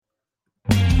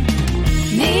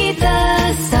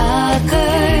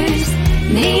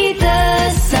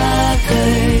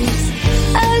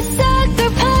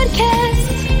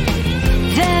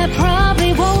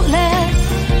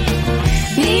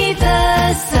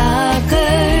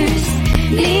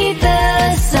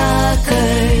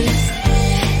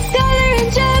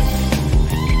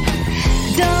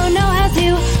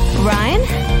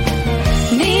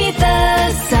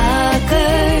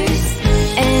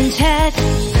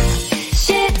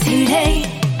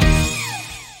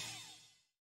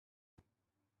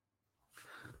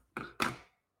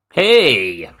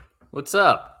Hey, what's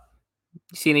up?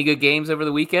 You see any good games over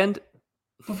the weekend?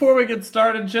 Before we get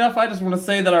started, Jeff, I just want to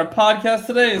say that our podcast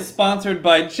today is sponsored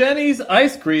by Jenny's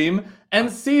Ice Cream and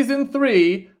Season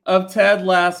 3 of Ted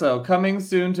Lasso, coming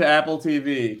soon to Apple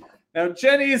TV. Now,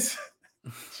 Jenny's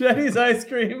Ice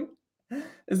Cream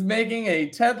is making a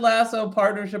Ted Lasso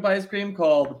partnership ice cream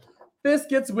called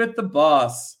Biscuits with the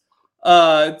Boss.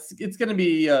 It's going to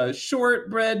be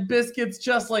shortbread biscuits,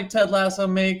 just like Ted Lasso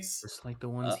makes. Just like the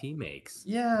ones he makes.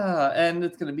 Yeah, and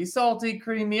it's going to be salty,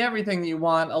 creamy, everything you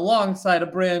want, alongside a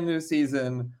brand new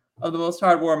season of the most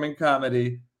heartwarming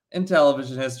comedy in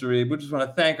television history. We just want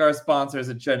to thank our sponsors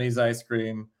at Jenny's Ice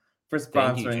Cream for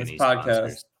Thank you, sponsoring this Jenny podcast.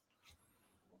 sponsors.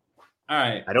 All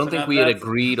right. I don't so think now we had that's-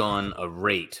 agreed on a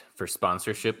rate for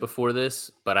sponsorship before this,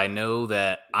 but I know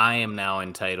that I am now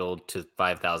entitled to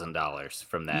 $5,000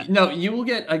 from that. No, you will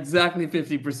get exactly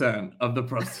 50% of the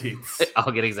proceeds.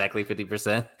 I'll get exactly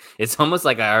 50%. It's almost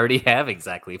like I already have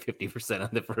exactly 50%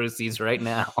 of the proceeds right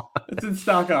now. It's in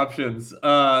stock options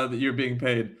that you're being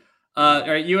paid. All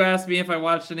right, you asked me if I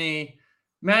watched any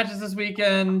matches this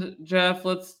weekend, Jeff.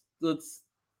 Let's.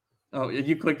 Oh,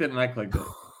 you clicked it and I clicked it.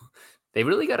 They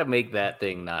really got to make that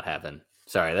thing not happen.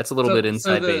 Sorry, that's a little bit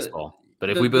inside baseball. But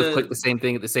if we both click the same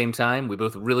thing at the same time, we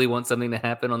both really want something to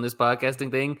happen on this podcasting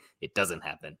thing, it doesn't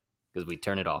happen because we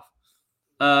turn it off.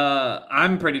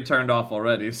 I'm pretty turned off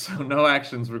already, so no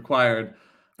actions required.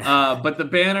 But the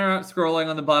banner scrolling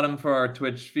on the bottom for our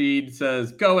Twitch feed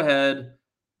says, go ahead,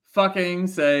 fucking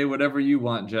say whatever you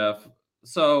want, Jeff.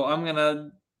 So I'm going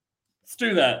to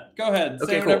do that. Go ahead,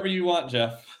 say whatever you want,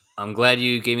 Jeff. I'm glad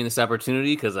you gave me this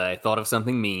opportunity because I thought of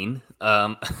something mean.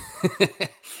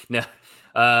 No,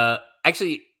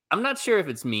 actually, I'm not sure if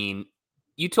it's mean.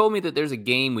 You told me that there's a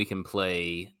game we can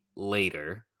play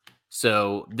later,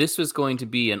 so this was going to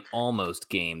be an almost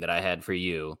game that I had for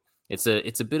you. It's a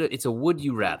would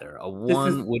you rather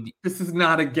This is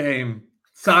not a game.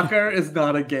 Soccer is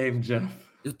not a game, Jeff.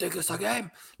 You think it's a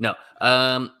game? No.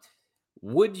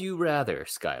 Would you rather,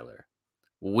 Skylar,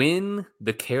 win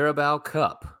the Carabao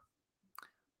Cup?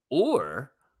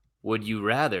 Or would you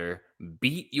rather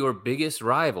beat your biggest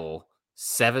rival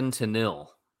 7-0?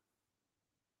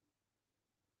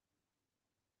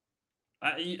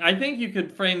 I think you could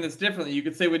frame this differently. You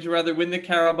could say, would you rather win the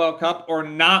Carabao Cup or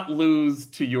not lose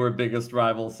to your biggest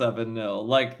rival 7-0?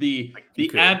 Like the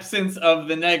absence of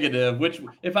the negative, which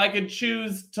if I could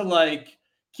choose to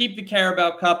keep the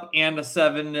Carabao Cup and a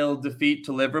 7-0 defeat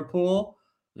to Liverpool,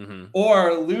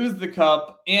 or lose the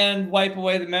cup and wipe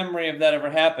away the memory of that ever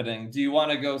happening. Do you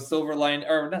want to go not Silver Linings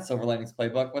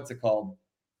Playbook? What's it called?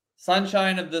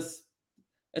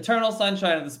 Eternal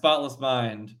Sunshine of the Spotless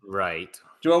Mind. Right.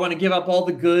 Do I want to give up all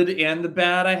the good and the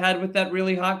bad I had with that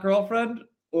really hot girlfriend?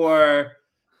 Or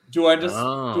do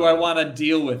I want to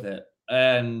deal with it?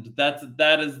 And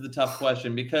that is the tough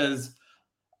question, because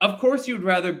of course you'd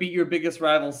rather beat your biggest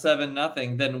rival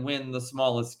 7-0 than win the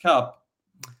smallest cup.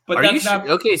 But are you sure?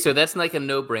 Okay, so that's like a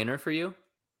no-brainer for you?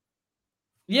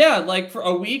 Yeah, like for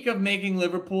a week of making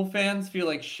Liverpool fans feel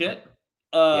like shit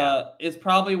is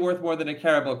probably worth more than a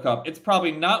Carabao Cup. It's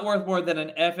probably not worth more than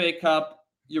an FA Cup,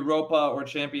 Europa, or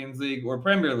Champions League, or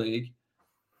Premier League.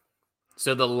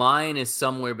 So the line is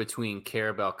somewhere between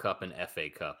Carabao Cup and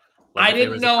FA Cup. I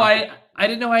didn't know I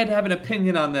had to have an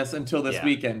opinion on this until this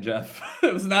weekend, Jeff.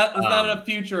 It was not a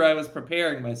future I was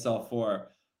preparing myself for.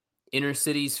 Inner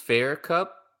Cities Fair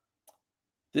Cup?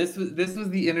 This was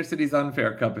the Inner Cities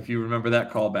Unfair Cup, if you remember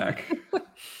that callback.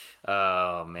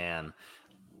 Oh, man.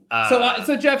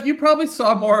 So Jeff, you probably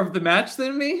saw more of the match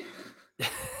than me?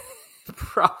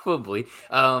 Probably.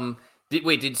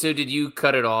 Did you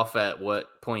cut it off at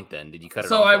what point then? Did you cut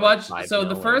it off? So I watched. So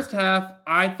the first half,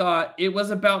 I thought it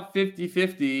was about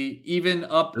 50-50, even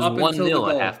up until the goal.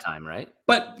 1-0 at halftime, right?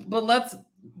 But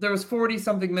there was 40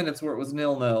 something minutes where it was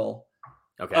 0-0.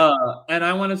 Okay. And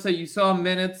I want to say you saw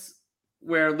minutes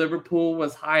where Liverpool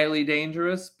was highly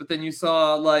dangerous, but then you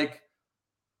saw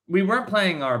we weren't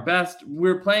playing our best.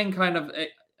 We're playing kind of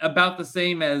about the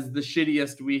same as the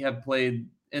shittiest we have played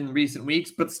in recent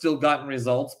weeks, but still gotten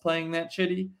results playing that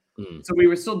shitty. So we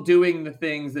were still doing the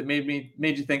things that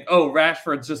made you think, oh,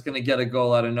 Rashford's just going to get a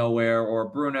goal out of nowhere,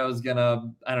 or Bruno's going to,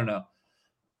 I don't know.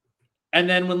 And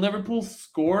then when Liverpool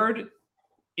scored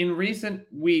in recent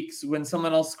weeks, when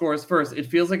someone else scores first, it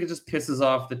feels like it just pisses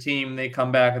off the team. They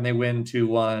come back and they win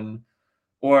 2-1,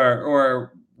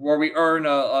 or we earn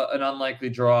an unlikely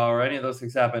draw, or any of those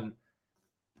things happen.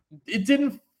 It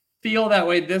didn't feel that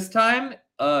way this time.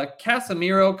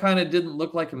 Casemiro kind of didn't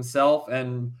look like himself,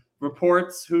 and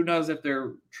reports, who knows if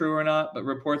they're true or not, but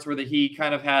reports were that he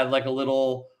kind of had a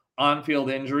little on-field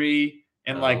injury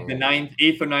in the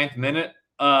 8th or 9th minute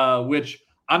which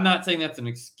I'm not saying that's an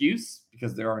excuse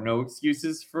because there are no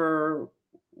excuses for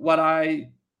what I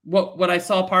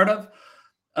saw part of.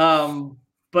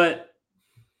 But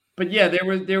yeah,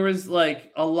 there was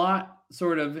like a lot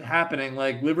sort of happening.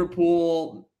 Like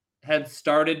Liverpool had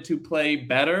started to play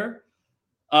better.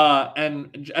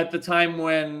 And at the time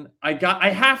when I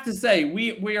have to say,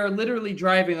 we are literally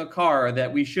driving a car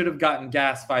that we should have gotten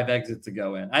gas 5 exits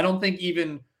ago in. I don't think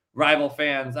even rival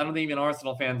fans, I don't think even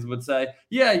Arsenal fans would say,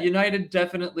 yeah, United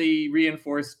definitely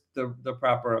reinforced the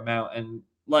proper amount. And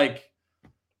like,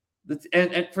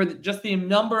 and for just the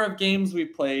number of games we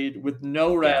played with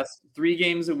no rest, 3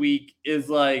 games a week is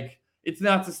like, it's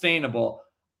not sustainable.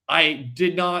 I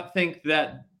did not think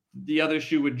that the other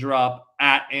shoe would drop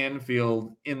at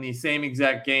Anfield in the same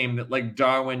exact game that like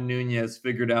Darwin Nunez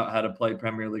figured out how to play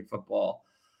Premier League football.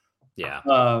 Yeah.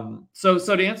 So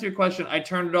to answer your question, I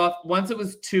turned it off once it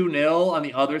was 2-0 on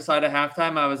the other side of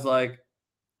halftime. I was like,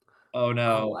 oh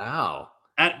no. Oh, wow.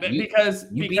 Because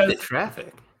beat the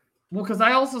traffic. Well, because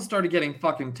I also started getting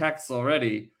fucking texts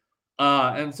already.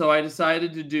 And so I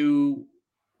decided to do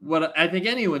what I think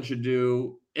anyone should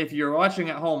do if you're watching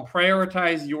at home,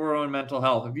 prioritize your own mental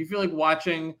health. If you feel like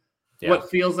watching what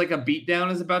feels like a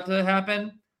beatdown is about to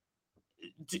happen,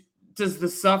 does the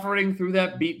suffering through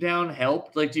that beatdown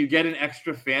help? Like, do you get an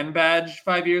extra fan badge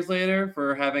 5 years later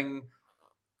for having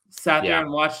sat there and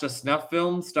watched a snuff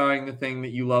film starring the thing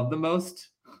that you love the most?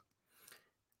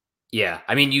 Yeah,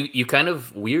 I mean, you kind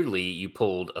of weirdly you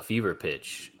pulled a fever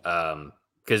pitch,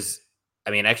 because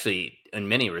I mean, actually, in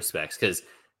many respects, because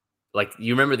like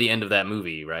you remember the end of that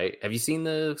movie, right? Have you seen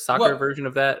the soccer version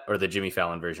of that, or the Jimmy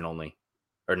Fallon version only,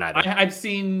 or neither? I've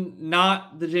seen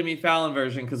not the Jimmy Fallon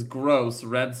version because gross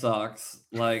Red Sox,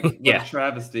 like what a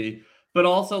travesty. But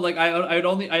also, like I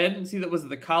didn't see that was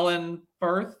the Colin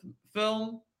Firth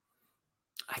film.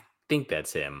 I think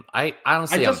that's him. I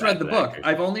honestly, I just read the book.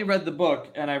 I've only read the book,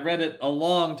 and I read it a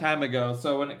long time ago.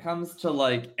 So when it comes to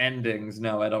like endings,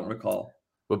 no, I don't recall.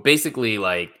 But basically,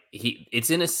 like it's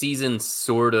in a season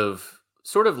sort of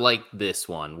like this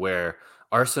one where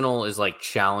Arsenal is like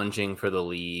challenging for the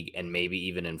league and maybe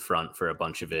even in front for a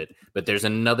bunch of it. But there's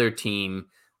another team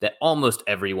that almost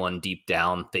everyone deep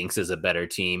down thinks is a better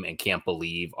team and can't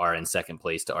believe are in second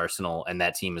place to Arsenal. And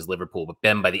that team is Liverpool. But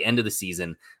then by the end of the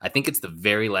season, I think it's the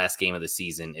very last game of the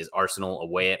season is Arsenal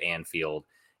away at Anfield.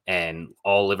 And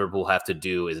all Liverpool have to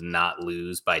do is not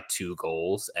lose by 2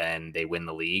 goals and they win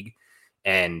the league.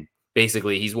 And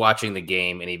basically he's watching the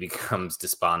game and he becomes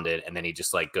despondent. And then he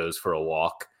just like goes for a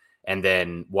walk. And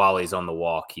then while he's on the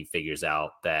walk, he figures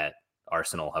out that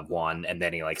Arsenal have won, and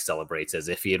then he like celebrates as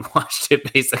if he had watched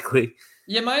it, basically.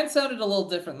 Yeah, mine sounded a little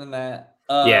different than that.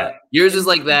 Yeah, yours is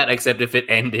like that, except if it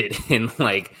ended in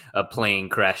like a plane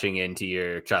crashing into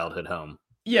your childhood home.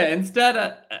 Yeah,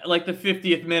 instead, like the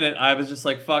 50th minute, I was just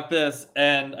like, fuck this.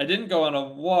 And I didn't go on a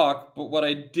walk, but what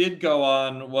I did go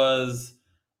on was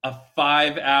a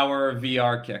 5-hour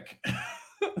VR kick.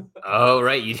 Oh,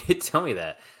 right. You did tell me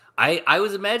that. I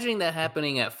was imagining that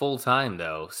happening at full time,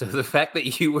 though. So the fact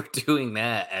that you were doing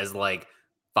that as like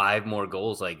 5 more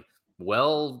goals, like,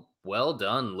 well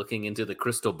done looking into the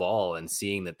crystal ball and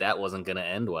seeing that wasn't going to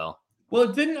end well. Well,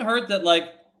 it didn't hurt that, like,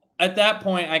 at that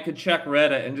point, I could check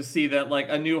Reddit and just see that, like,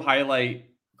 a new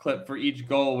highlight clip for each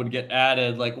goal would get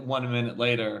added, like, 1 minute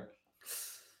later.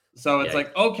 So it's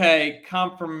like, okay,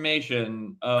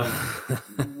 confirmation of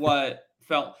what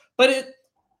felt. But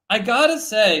I gotta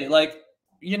say, like,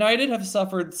 United have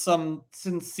suffered some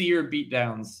sincere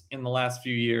beatdowns in the last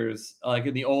few years, like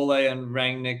in the Ole and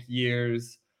Rangnick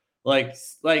years, like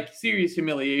serious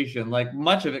humiliation. Like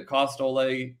much of it cost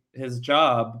Ole his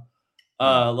job.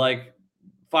 Like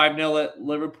 5-0 at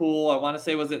Liverpool. I want to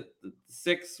say, was it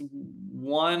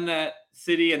 6-1 at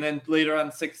City, and then later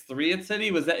on 6-3 at City?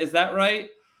 Is that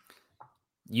right?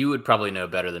 You would probably know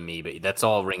better than me, but that's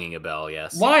all ringing a bell.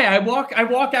 Yes. Why? I walk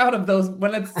out of those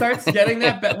when it starts getting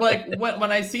that like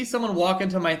when I see someone walk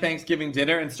into my Thanksgiving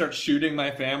dinner and start shooting my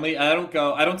family, I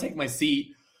don't take my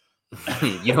seat.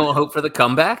 You don't hope for the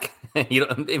comeback?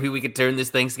 Maybe we could turn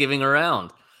this Thanksgiving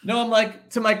around. No, I'm like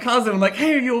to my cousin. I'm like,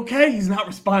 hey, are you okay? He's not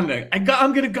responding. I'm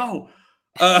gonna go.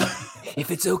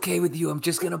 If it's okay with you, I'm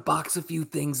just gonna box a few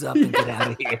things up and get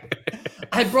out of here.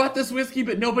 I brought this whiskey,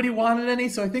 but nobody wanted any,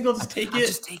 so I think I'll just take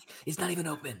it. It's not even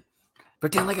open.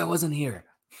 Pretend like I wasn't here.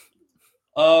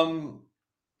 I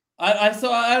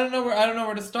don't know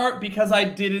where to start because I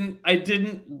didn't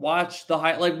watch the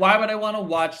like, why would I want to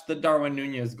watch the Darwin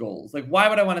Nunez goals? Like, why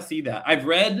would I want to see that? I've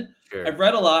read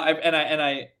a lot, and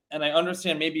I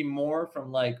understand maybe more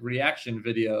from like reaction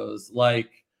videos. Like,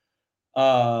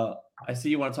 I see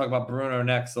you want to talk about Bruno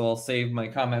next, so I'll save my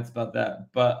comments about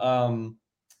that. But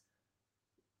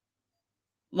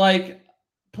like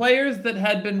players that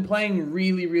had been playing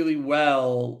really, really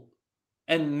well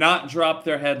and not drop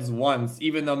their heads once,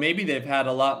 even though maybe they've had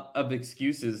a lot of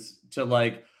excuses to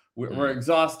like, we're Mm,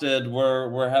 exhausted,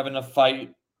 we're having a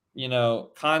fight, yeah.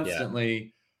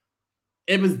 constantly.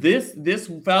 It was this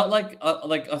felt like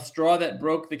a straw that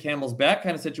broke the camel's back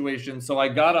kind of situation. So I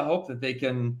gotta hope that they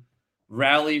can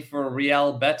rally for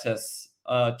Real Betis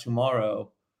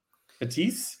tomorrow.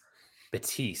 Betis?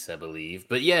 Batiste, I believe.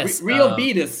 But yes, Real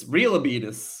Betis, Real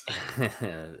Betis.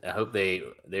 I hope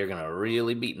they're gonna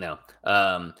really beat now.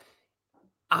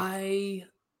 I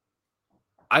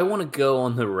I want to go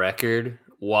on the record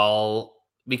while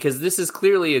because this is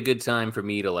clearly a good time for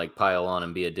me to like pile on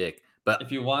and be a dick. But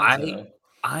If you want I to.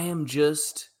 I am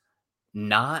just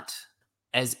not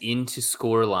as into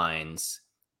score lines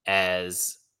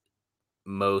as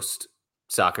most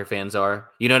soccer fans are.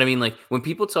 You know what I mean? Like when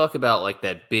people talk about like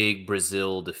that big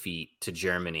Brazil defeat to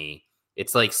Germany,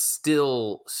 it's like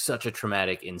still such a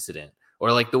traumatic incident.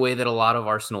 Or like the way that a lot of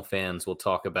Arsenal fans will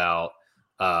talk about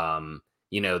the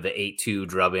 8-2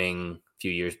 drubbing a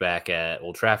few years back at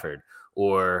Old Trafford.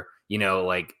 Or,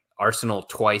 like Arsenal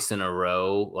twice in a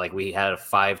row. Like we had a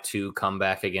 5-2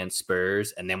 comeback against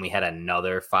Spurs, and then we had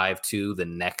another 5-2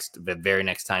 the very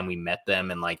next time we met them.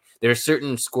 And like there are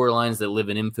certain score lines that live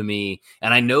in infamy,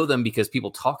 and I know them because people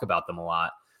talk about them a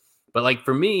lot. But like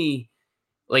for me,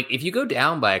 like if you go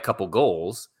down by a couple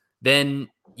goals, then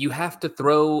you have to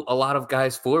throw a lot of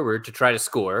guys forward to try to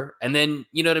score. And then,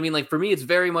 you know what I mean? Like for me, it's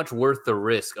very much worth the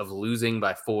risk of losing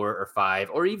by 4 or 5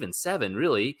 or even 7,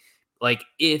 really. Like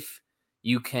if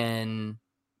you could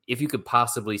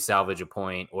possibly salvage a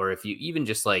point, or if you even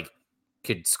just like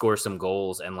could score some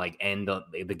goals and like end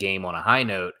the game on a high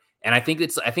note. And I think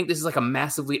this is like a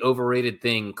massively overrated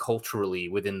thing culturally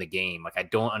within the game. Like I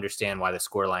don't understand why the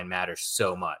scoreline matters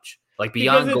so much. Like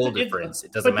Because beyond goal difference,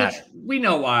 it doesn't but matter. we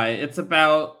know why. It's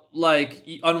about like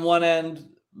on one end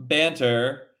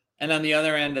banter, and on the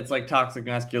other end it's like toxic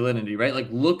masculinity, right? Like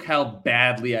look how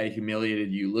badly I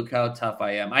humiliated you. Look how tough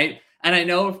I am. I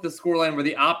know if the scoreline were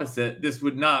the opposite, this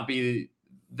would not be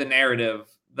the narrative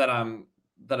that I'm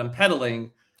peddling.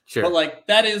 But Sure. like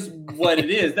that is what it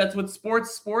is. That's what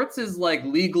sports is like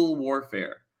legal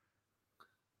warfare.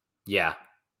 Yeah.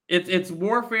 It's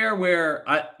warfare where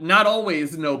not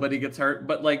always nobody gets hurt,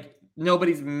 but like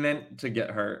nobody's meant to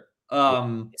get hurt.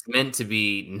 Yeah. It's meant to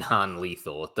be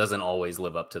non-lethal. It doesn't always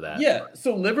live up to that. Yeah,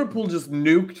 so Liverpool just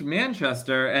nuked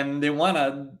Manchester and they want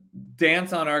to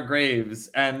dance on our graves.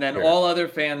 And then Sure. all other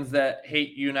fans that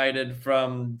hate United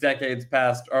from decades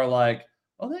past are like,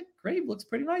 oh, that grave looks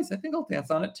pretty nice. I think I'll dance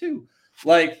on it too.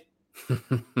 Like,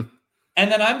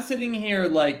 and then I'm sitting here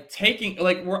like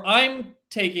where I'm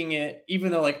taking it, even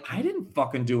though like I didn't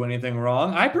fucking do anything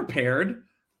wrong. I prepared.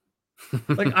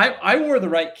 Like I wore the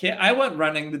right kit. I went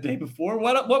running the day before.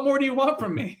 What more do you want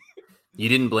from me? You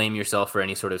didn't blame yourself for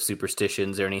any sort of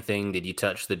superstitions or anything? Did you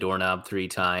touch the doorknob 3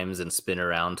 times and spin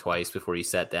around twice before you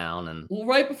sat down? And Well,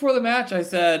 right before the match, I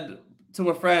said to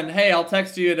a friend, "Hey, I'll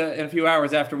text you in a few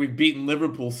hours after we've beaten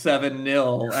Liverpool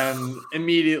 7-0." And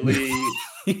immediately,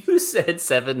 you said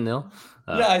 7-0.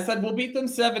 yeah, I said we'll beat them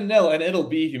 7-0, and it'll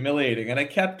be humiliating. And I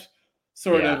kept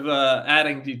sort Yeah. of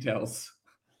adding details.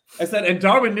 I said, and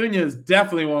Darwin Nunez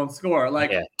definitely won't score. Like,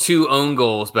 Yeah. 2 own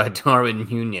goals by Darwin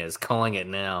Nunez, calling it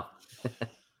now.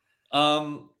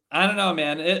 I don't know,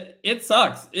 man. It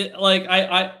sucks. It like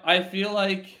I feel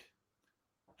like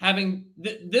having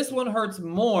this one hurts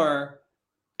more.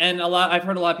 And I've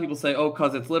heard a lot of people say, "Oh,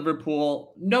 because it's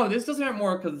Liverpool." No, this doesn't hurt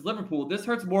more because it's Liverpool. This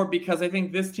hurts more because I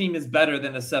think this team is better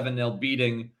than a 7-0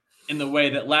 beating in the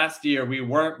way that last year we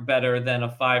weren't better than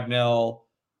a 5-0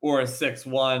 or a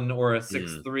 6-1 or a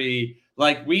 6-3.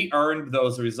 Like we earned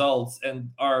those results,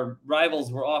 and our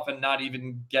rivals were often not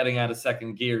even getting out of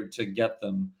second gear to get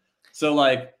them. So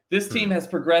like this team has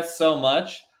progressed so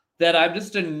much that I'm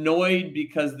just annoyed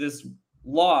because this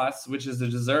loss, which is a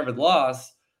deserved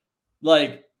loss,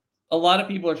 like a lot of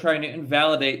people are trying to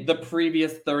invalidate the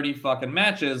previous 30 fucking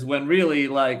matches when really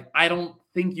like I don't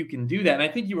think you can do that. And I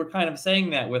think you were kind of saying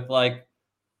that with like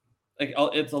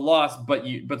it's a loss,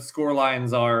 but score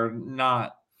lines are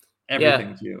not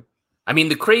everything to you. I mean,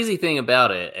 the crazy thing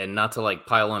about it, and not to like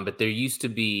pile on, but there used to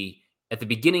be at the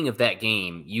beginning of that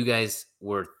game, you guys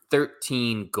were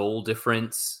 13 goal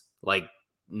difference, like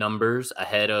numbers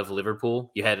ahead of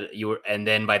Liverpool. And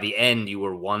then by the end, you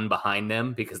were 1 behind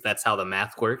them because that's how the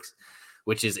math works,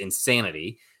 which is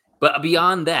insanity. But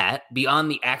beyond that, beyond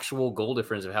the actual goal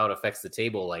difference of how it affects the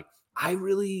table, like I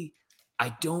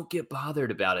don't get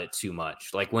bothered about it too much.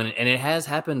 Like and it has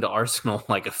happened to Arsenal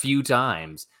like a few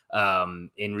times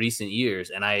in recent years,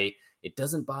 and it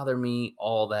doesn't bother me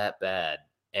all that bad.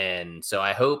 And so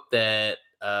I hope that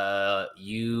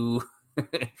you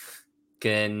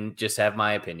can just have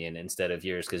my opinion instead of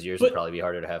yours, because yours would probably be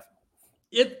harder to have.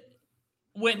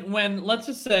 When let's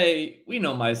just say, we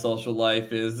know my social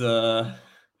life is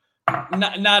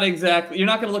not exactly. You're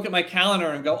not going to look at my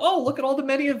calendar and go, "Oh, look at all the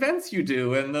many events you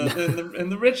do and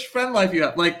the rich friend life you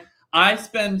have." Like, I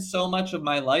spend so much of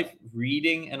my life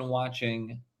reading and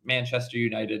watching Manchester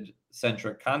United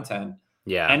centric content.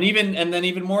 Yeah, and then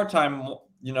even more time,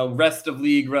 rest of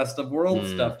league, rest of world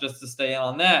stuff, just to stay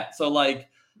on that. So like,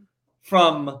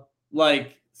 from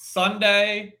like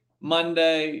Sunday,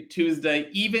 Monday, Tuesday,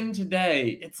 even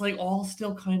today, it's like all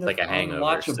still kind of like a hangover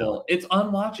unwatchable. still. It's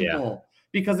unwatchable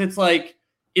because it's like,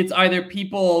 it's either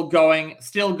people going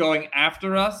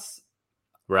after us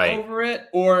over it,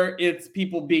 or it's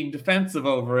people being defensive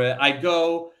over it. I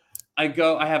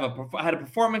had a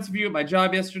performance review at my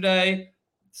job yesterday.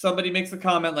 Somebody makes a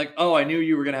comment like, "Oh, I knew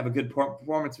you were going to have a good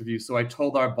performance review, so I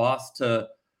told our boss to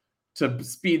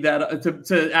speed that up,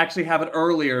 to actually have it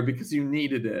earlier because you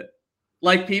needed it."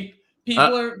 Like,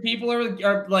 people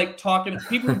are like talking.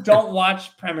 People who don't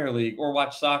watch Premier League or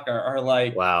watch soccer are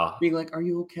like, wow, being like, "Are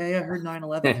you okay? I heard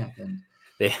 9/11 happened."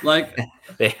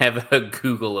 They have a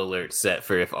Google alert set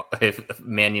for if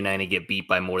Man United get beat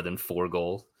by more than 4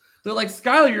 goals. They're like,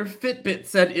 "Skylar, your Fitbit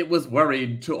said it was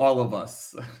worried to all of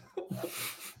us."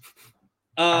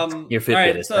 Your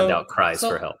Fitbit has sent out cries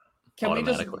for help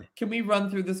automatically. Can we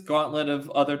run through this gauntlet of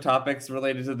other topics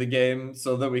related to the game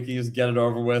so that we can just get it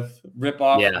over with? Rip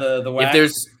off the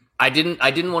wax. I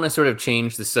didn't want to sort of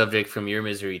change the subject from your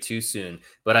misery too soon,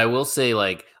 but I will say,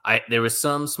 like, there was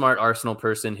some smart Arsenal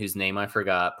person whose name I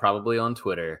forgot, probably on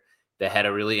Twitter, that had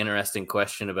a really interesting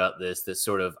question about this. That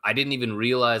sort of, I didn't even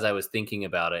realize I was thinking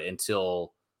about it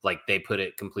until like they put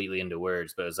it completely into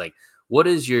words. But it was like, what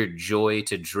is your joy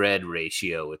to dread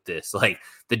ratio with this? Like,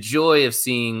 the joy of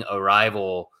seeing a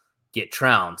rival get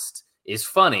trounced is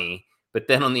funny, but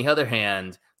then on the other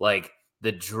hand, like,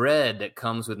 the dread that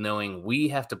comes with knowing we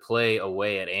have to play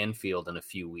away at Anfield in a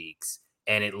few weeks.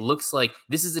 And it looks like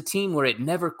this is a team where it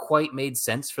never quite made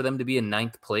sense for them to be in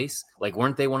 9th place. Like,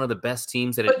 weren't they one of the best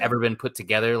teams that had ever been put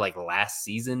together, like last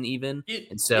season even?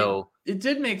 It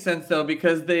did make sense, though,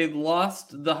 because they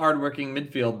lost the hardworking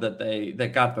midfield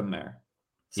that got them there.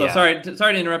 So sorry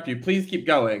to interrupt you. Please keep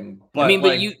going. But, I mean,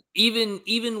 but you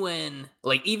even when,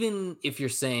 like, even if you're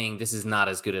saying this is not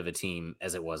as good of a team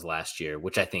as it was last year,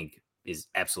 which I think is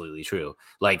absolutely true,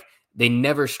 like, they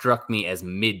never struck me as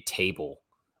mid-table,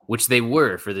 which they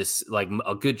were for this, like,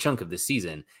 a good chunk of this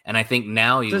season. And I think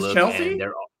now you look Chelsea?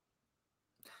 And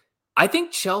I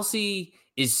think Chelsea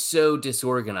is so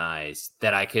disorganized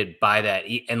that I could buy that.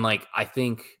 And like, I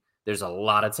think there's a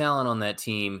lot of talent on that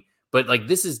team, but like,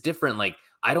 this is different. Like,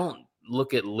 I don't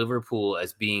look at Liverpool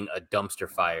as being a dumpster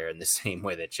fire in the same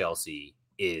way that Chelsea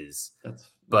is.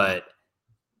 But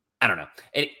I don't know.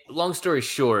 And long story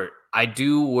short, I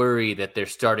do worry that they're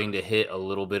starting to hit a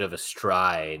little bit of a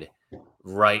stride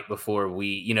right before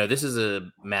this is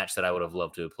a match that I would have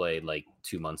loved to have played like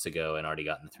 2 months ago and already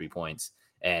gotten the 3 points.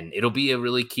 And it'll be a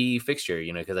really key fixture,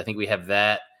 because I think we have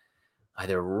that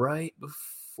either right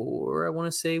before, I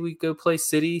want to say, we go play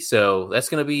City. So that's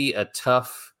going to be a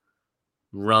tough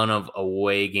run of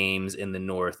away games in the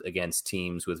North against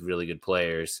teams with really good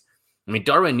players. I mean,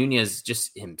 Darwin Nunez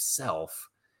just himself,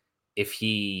 if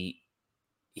he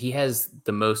has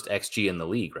the most XG in the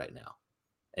league right now.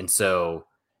 And so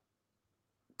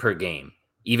per game,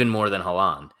 even more than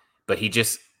Haaland, but he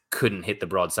just couldn't hit the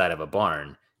broadside of a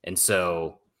barn. And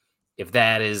so if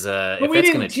that is if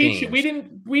that's going to change,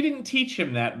 we didn't teach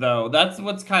him that, though. That's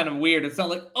what's kind of weird. It's not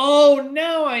like, oh,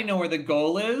 now I know where the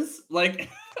goal is. Like,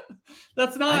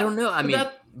 that's not. I don't know. I mean,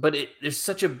 but there's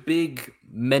such a big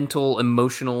mental,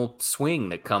 emotional swing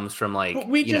that comes from like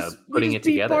putting it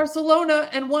together. Barcelona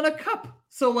and won a cup,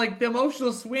 so like the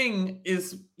emotional swing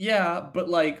is but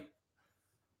like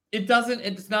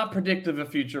it's not predictive of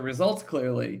future results.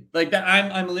 Clearly, like that,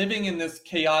 I'm living in this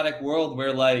chaotic world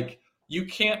where like you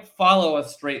can't follow a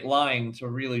straight line to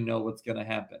really know what's going to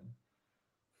happen.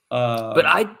 But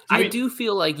I do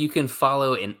feel like you can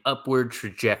follow an upward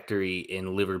trajectory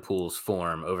in Liverpool's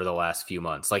form over the last few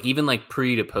months. Like, even like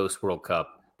pre to post World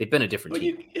Cup, they've been a different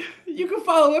team. You can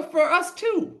follow it for us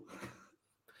too.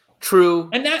 True.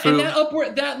 And that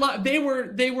upward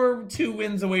they were 2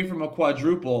 wins away from a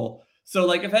quadruple. So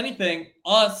like, if anything,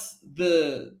 us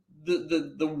the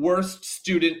worst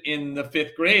student in the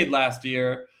 5th grade last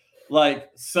year, like,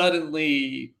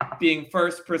 suddenly being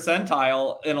first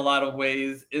percentile in a lot of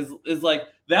ways is like,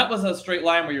 that was a straight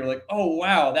line where you're like, oh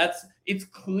wow, it's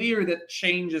clear that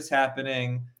change is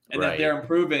happening and that they're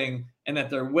improving and that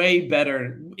they're way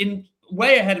better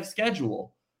way ahead of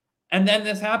schedule. And then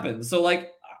this happens. So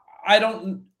like,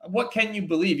 what can you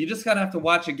believe? You just kind of have to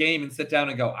watch a game and sit down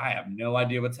and go, I have no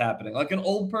idea what's happening. Like an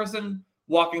old person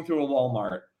walking through a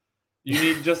Walmart. You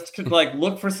need just to like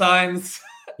look for signs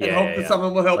and hope that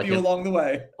someone will help like you along the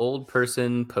way. Old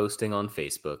person posting on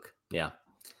Facebook. Yeah.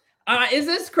 Is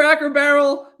this Cracker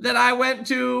Barrel that I went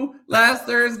to last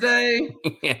Thursday?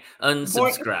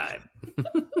 Unsubscribe.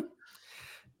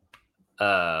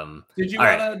 Did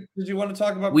you want to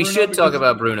talk about Bruno? We should talk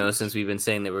about Bruno since we've been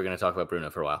saying that we're going to talk about Bruno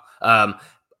for a while.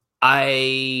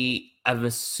 I'm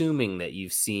assuming that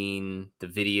you've seen the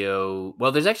video.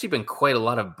 Well, there's actually been quite a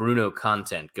lot of Bruno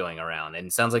content going around, and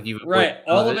it sounds like you've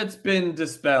all of it's been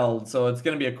dispelled, so it's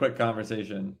going to be a quick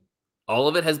conversation. All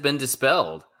of it has been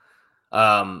dispelled.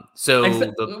 So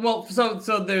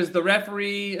there's the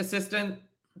referee assistant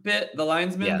bit, the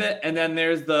linesman bit, and then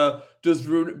there's the does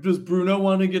Bruno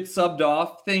want to get subbed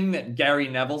off thing that Gary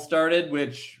Neville started,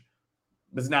 which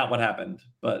was not what happened.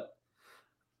 But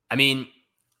I mean,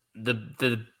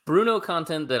 the Bruno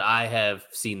content that I have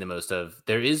seen the most of,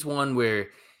 there is one where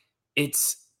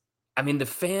the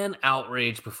fan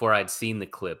outrage before I'd seen the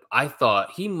clip, I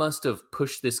thought he must have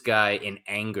pushed this guy in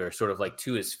anger, sort of like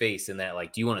to his face in that,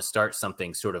 like, do you want to start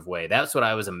something sort of way? That's what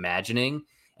I was imagining.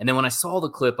 And then when I saw the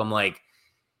clip, I'm like,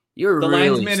 you're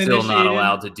really still not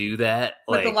allowed to do that.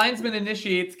 But the linesman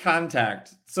initiates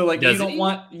contact. So like you don't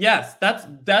want, yes,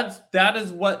 that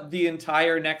is what the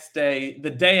entire next day, the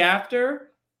day after,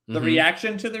 the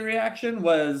reaction to the reaction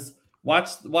was watch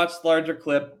larger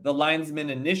clip, the linesman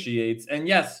initiates, and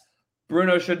yes,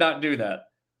 Bruno should not do that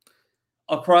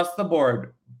across the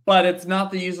board, but it's not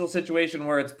the usual situation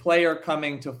where it's player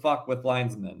coming to fuck with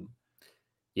linesman.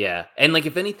 Yeah. And like,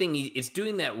 if anything, it's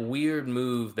doing that weird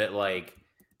move that like,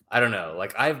 I don't know,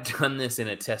 like I've done this in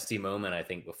a testy moment, I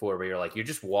think before, where you're like, you're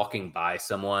just walking by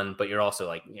someone, but you're also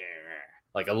like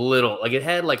a little, like it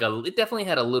definitely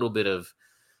had a little bit of,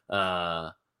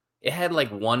 it had like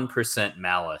 1%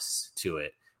 malice to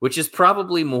it, which is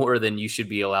probably more than you should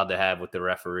be allowed to have with the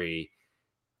referee.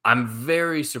 I'm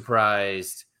very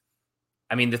surprised.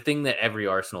 I mean, the thing that every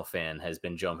Arsenal fan has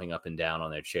been jumping up and down on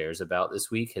their chairs about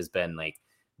this week has been like,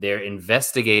 they're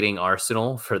investigating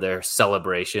Arsenal for their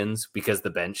celebrations because the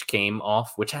bench came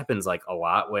off, which happens like a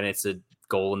lot when it's a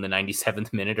goal in the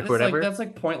 97th minute or whatever. That's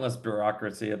like pointless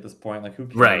bureaucracy at this point. Like, who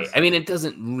cares? Right. I mean, it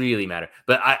doesn't really matter.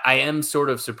 But I am sort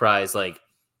of surprised. Like,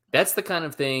 that's the kind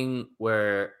of thing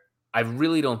where I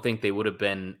really don't think they would have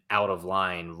been out of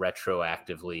line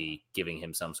retroactively giving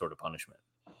him some sort of punishment.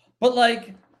 But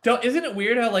like, isn't it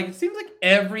weird how like it seems like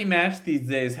every match these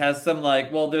days has some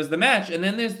like, well, there's the match and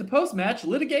then there's the post-match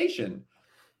litigation.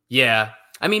 Yeah.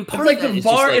 I mean, part it's like the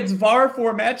VAR, it's VAR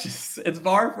for matches. It's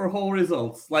VAR for whole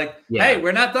results. Like, hey,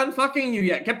 we're not done fucking you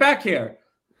yet. Get back here.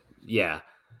 Yeah.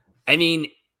 I mean,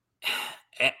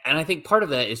 and I think part of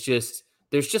that is just,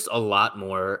 there's just a lot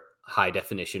more high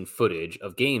definition footage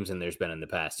of games than there's been in the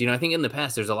past. I think in the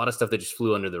past, there's a lot of stuff that just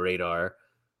flew under the radar.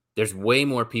 There's way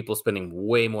more people spending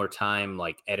way more time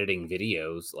like editing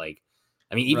videos. Like,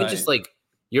 I mean, even just like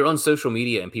you're on social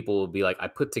media and people will be like, I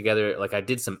put together, like I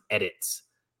did some edits.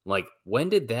 Like, when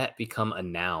did that become a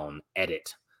noun?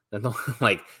 Edit.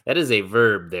 Like, that is a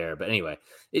verb there. But anyway,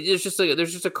 it's just like,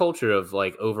 there's just a culture of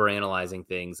like overanalyzing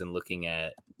things and looking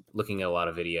at a lot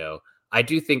of video. I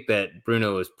do think that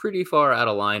Bruno is pretty far out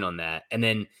of line on that. And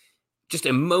then just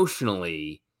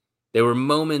emotionally, there were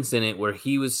moments in it where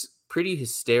he was pretty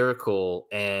hysterical.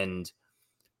 And,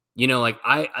 like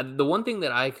the one thing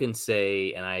that I can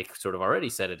say, and I sort of already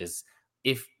said it, is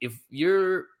if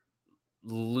you're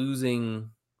losing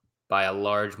by a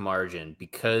large margin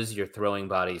because you're throwing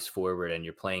bodies forward and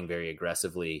you're playing very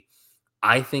aggressively,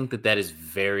 I think that is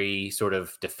very sort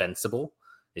of defensible.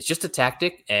 It's just a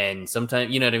tactic, and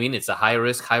sometimes, you know what I mean? It's a high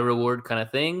risk, high reward kind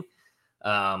of thing.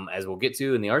 As we'll get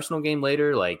to in the Arsenal game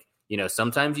later, like,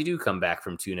 sometimes you do come back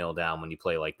from 2-0 down when you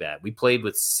play like that. We played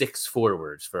with 6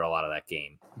 forwards for a lot of that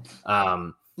game.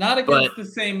 Not against the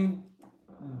same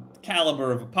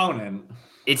caliber of opponent.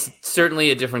 It's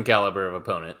certainly a different caliber of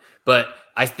opponent, but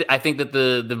I think that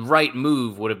the right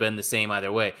move would have been the same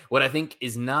either way. What I think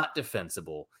is not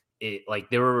defensible, like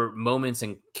there were moments,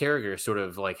 and Carragher sort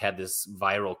of like had this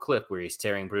viral clip where he's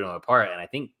tearing Bruno apart, and I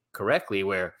think correctly,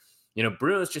 where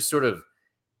Bruno's just sort of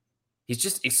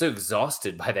he's so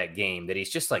exhausted by that game that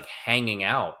he's just like hanging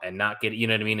out and not getting, you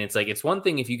know what I mean? It's like, it's one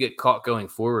thing if you get caught going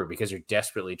forward because you're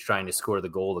desperately trying to score the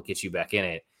goal that gets you back in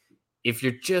it. If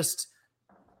you're just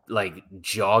like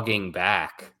jogging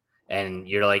back and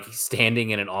you're like standing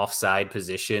in an offside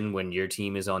position when your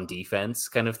team is on defense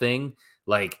kind of thing,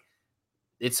 like,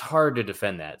 it's hard to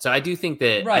defend that. So I do think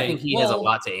that I think he has a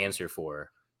lot to answer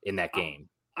for. in that game.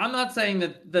 I'm not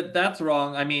saying that's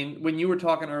wrong. I mean, when you were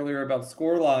talking earlier about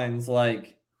score lines,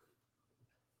 like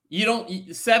you don't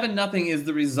 7-0 is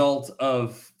the result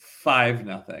of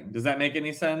 5-0. Does that make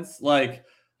any sense? Like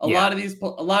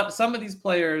some of these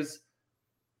players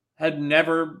had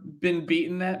never been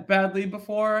beaten that badly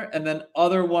before, and then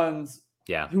other ones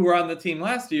who were on the team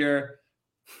last year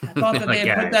thought that they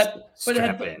had put that,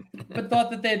 but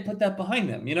thought that they had put that behind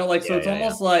them. So it's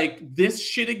almost like this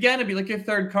shit again. It'd be like your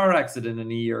third car accident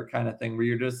in a year kind of thing, where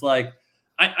you're just like,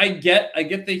 I get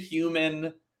the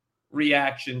human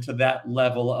reaction to that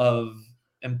level of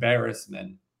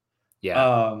embarrassment.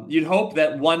 Yeah. You'd hope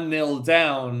that 1-0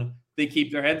 down, they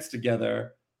keep their heads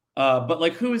together. But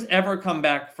like, who's ever come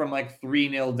back from like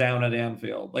 3-0 down at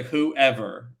Anfield? Like,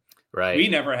 whoever? Right. We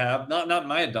never have. Not in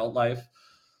my adult life.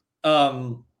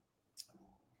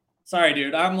 Sorry,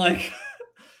 dude. I'm like,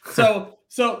 so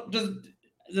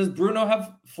does Bruno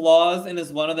have flaws, and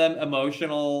is one of them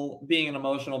being an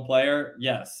emotional player?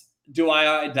 Yes. Do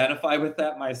I identify with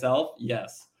that myself?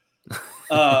 Yes.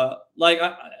 Is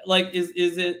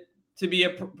it to be a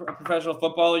professional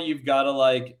footballer, you've got to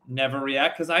like never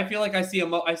react? Because I feel like I see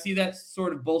that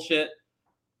sort of bullshit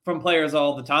from players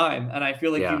all the time, and I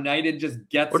feel like United just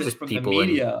gets it from the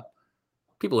media.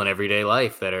 People in everyday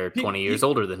life that are 20 years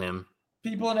older than him.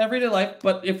 People in everyday life,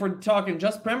 but if we're talking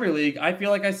just Premier League, I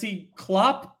feel like I see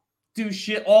Klopp do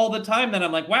shit all the time that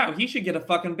I'm like, wow, he should get a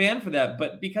fucking ban for that.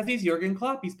 But because he's Jurgen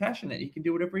Klopp, he's passionate. He can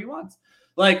do whatever he wants.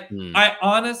 Like, I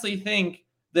honestly think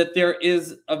that there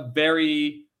is a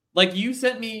very, like, you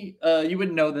sent me, you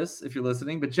wouldn't know this if you're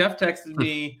listening, but Jeff texted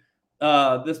me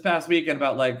this past weekend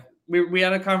about like, we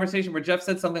had a conversation where Jeff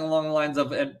said something along the lines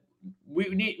of, and we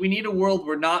need a world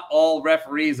where not all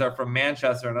referees are from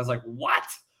Manchester. And I was like, what?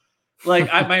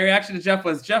 Like, my reaction to Jeff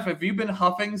was, Jeff, have you been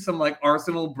huffing some like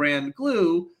Arsenal brand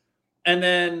glue? And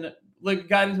then like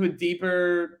got into a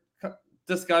deeper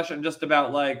discussion just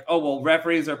about like, oh, well,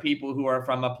 referees are people who are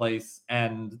from a place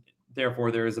and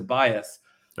therefore there is a bias.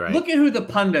 Right. Look at who the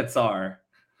pundits are.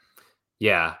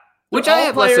 Yeah. Which I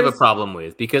have less of a problem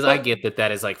with, because I get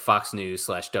that is like Fox News /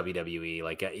 WWE.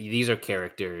 Like, these are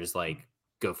characters, like,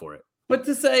 go for it. But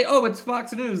to say, oh, it's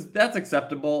Fox News, that's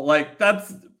acceptable. Like,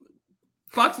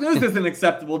 Fox News isn't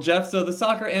acceptable, Jeff. So the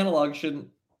soccer analog shouldn't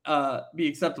be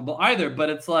acceptable either. But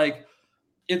it's like,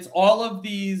 it's all of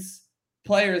these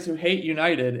players who hate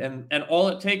United, and all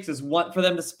it takes is for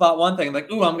them to spot one thing, like,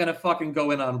 ooh, I'm gonna fucking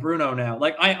go in on Bruno now.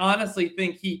 Like, I honestly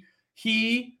think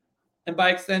he, and by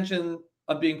extension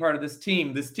of being part of this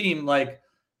team, like,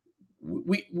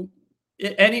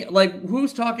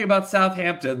 who's talking about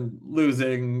Southampton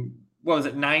losing? What was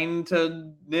it,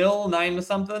 9-0, 9 to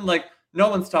something? Like, no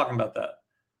one's talking about that.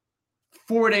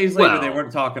 4 days later, they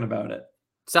weren't talking about it.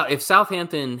 So if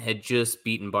Southampton had just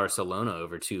beaten Barcelona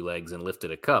over 2 legs and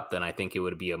lifted a cup, then I think it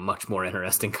would be a much more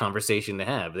interesting conversation to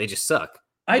have. They just suck.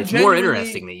 It's more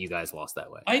interesting that you guys lost that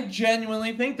way. I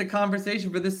genuinely think the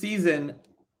conversation for this season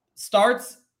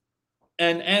starts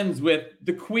and ends with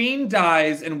the Queen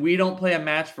dies and we don't play a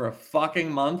match for a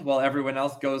fucking month while everyone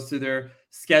else goes to their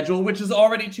schedule, which is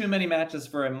already too many matches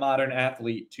for a modern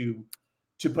athlete to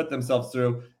put themselves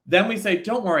through. Then we say,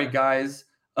 don't worry, guys.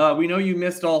 We know you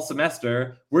missed all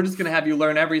semester. We're just going to have you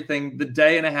learn everything the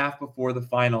day and a half before the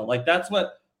final. Like, that's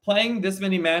what playing this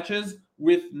many matches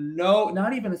with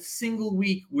not even a single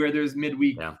week where there's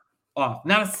midweek off.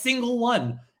 Not a single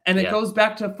one. And it goes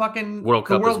back to fucking World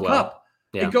Cup as well. Cup.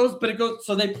 Yeah. It goes.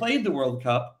 So they played the World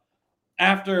Cup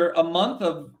after a month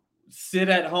of sit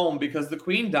at home because the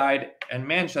Queen died, and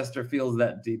Manchester feels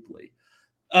that deeply.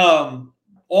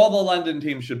 All the London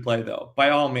teams should play, though. By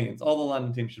all means, all the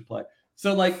London teams should play.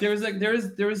 So like,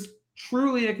 there's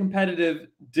truly a competitive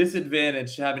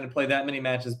disadvantage to having to play that many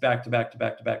matches back to back.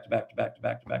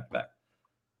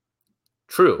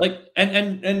 True. Like,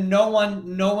 and no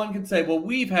one can say, well,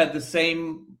 we've had the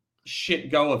same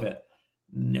shit go of it.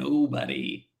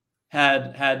 Nobody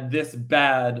had this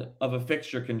bad of a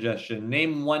fixture congestion.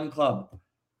 Name one club.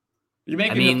 You're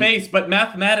making a face, but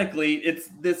mathematically,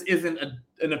 this isn't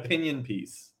an opinion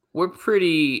piece. We're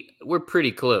pretty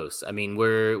close. I mean,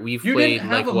 we've you played didn't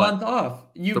have like a month off.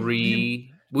 You've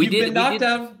been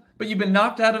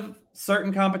knocked out of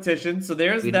certain competitions. So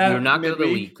there's that. We were knocked out of the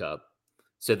League Cup.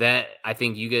 So that, I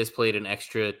think you guys played an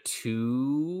extra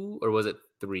 2 or was it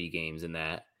 3 games in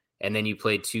that? And then you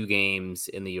played 2 games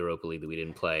in the Europa League that we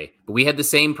didn't play. But we had the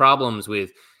same problems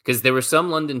because there were some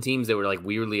London teams that were like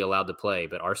weirdly allowed to play,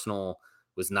 but Arsenal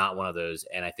was not one of those.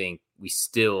 And I think we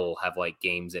still have like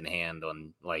games in hand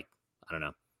on, like, I don't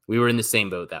know. We were in the same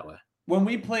boat that way. when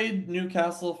we played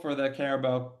Newcastle for the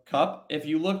Carabao Cup, if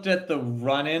you looked at the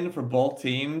run-in for both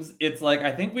teams, it's like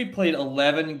I think we played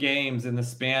 11 games in the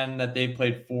span that they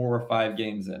played 4 or 5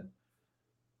 games in.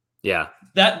 Yeah.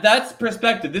 That's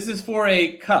perspective. This is for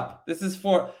a cup. This is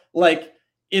for like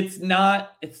it's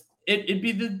not it'd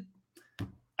be the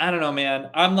I don't know, man.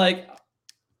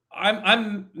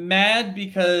 I'm mad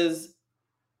because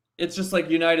it's just like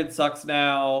United sucks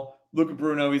now. Look at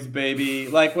Bruno, he's a baby.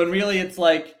 Like when really it's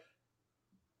like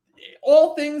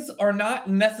all things are not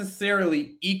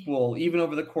necessarily equal, even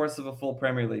over the course of a full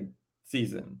Premier League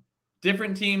season.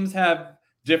 Different teams have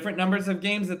different numbers of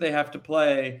games that they have to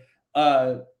play.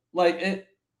 I'm like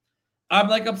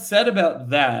upset about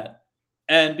that.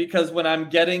 And because when I'm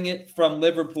getting it from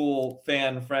Liverpool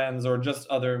fan friends or just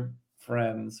other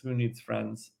friends, who needs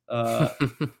friends?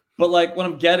 But like when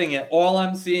I'm getting it, all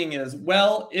I'm seeing is,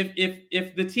 well,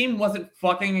 if the team wasn't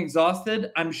fucking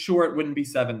exhausted, I'm sure it wouldn't be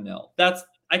 7-0.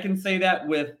 I can say that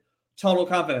with total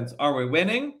confidence. Are we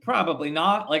winning? Probably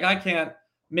not. Like I can't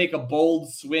make a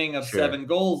bold swing of 7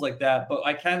 goals like that, but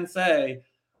I can say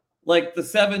like the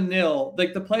 7-0,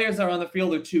 like the players that are on the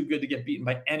field are too good to get beaten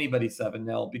by anybody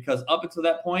 7-0 because up until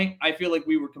that point, I feel like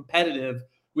we were competitive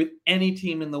with any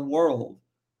team in the world.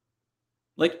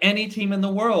 Like any team in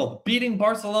the world. Beating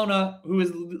Barcelona, who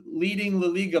is leading La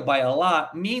Liga by a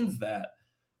lot, means that.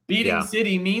 Beating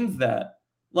City means that.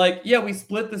 Like, yeah, we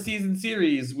split the season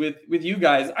series with you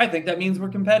guys. I think that means we're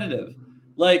competitive.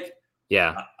 Like,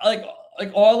 yeah. Like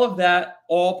all of that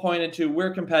all pointed to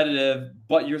we're competitive,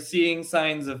 but you're seeing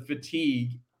signs of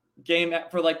fatigue. Game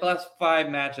for like the last 5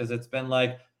 matches, it's been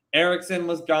like Eriksen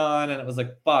was gone, and it was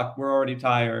like, fuck, we're already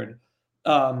tired.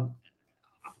 Because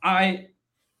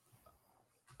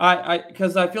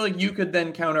I feel like you could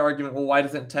then counter argument, well, why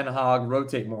doesn't Ten Hag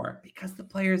rotate more? Because the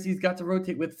players he's got to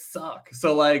rotate with suck.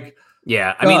 So like,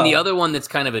 yeah, I mean the other one that's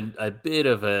kind of a bit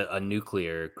of a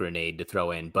nuclear grenade to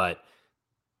throw in, but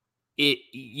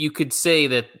you could say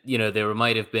that there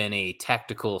might have been a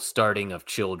tactical starting of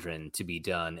children to be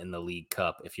done in the League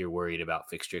Cup if you're worried about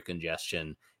fixture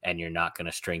congestion and you're not going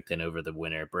to strengthen over the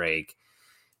winter break.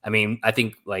 I mean, I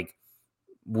think like.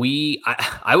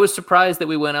 I was surprised that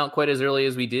we went out quite as early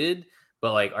as we did,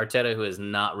 but like Arteta, who has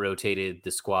not rotated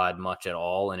the squad much at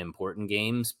all in important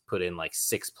games, put in like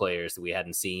 6 players that we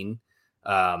hadn't seen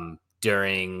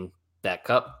during that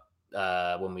cup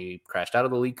when we crashed out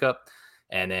of the League Cup.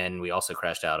 And then we also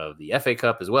crashed out of the FA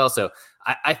Cup as well. So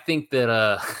I think that,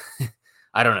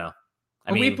 I don't know.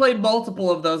 I mean, we played multiple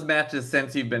of those matches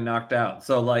since you've been knocked out.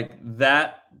 So like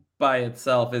that by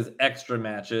itself is extra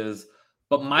matches.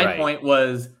 But my point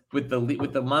was with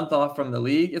the month off from the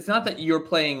league, it's not that you're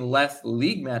playing less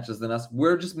league matches than us.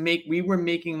 We were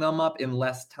making them up in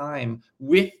less time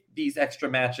with these extra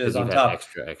matches on top.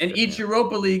 Extra, and each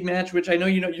Europa League match, which I know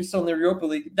you're still in the Europa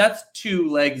League, that's 2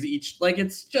 legs each. Like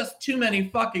it's just too many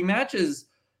fucking matches.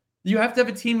 You have to have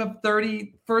a team of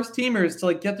 30 first teamers to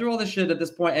like get through all this shit at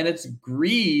this point, and it's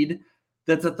greed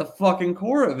that's at the fucking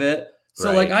core of it.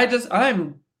 So like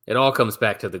it all comes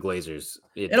back to the Glazers.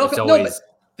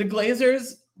 The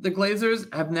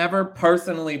Glazers have never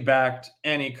personally backed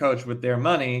any coach with their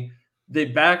money. They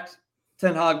backed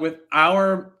Ten Hag with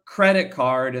our credit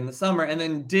card in the summer and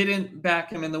then didn't back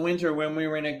him in the winter when we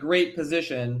were in a great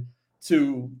position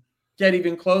to get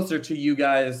even closer to you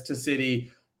guys, to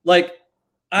City. Like,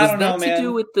 I don't know, man. Was that to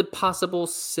do with the possible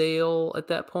sale at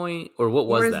that point? Or what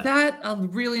was that? Or is that a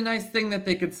really nice thing that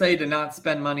they could say to not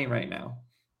spend money right now?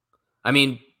 I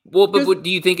mean, well, but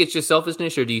do you think it's just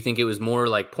selfishness, or do you think it was more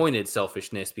like pointed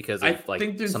selfishness because of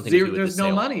something to do with there's the no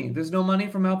sale? money. There's no money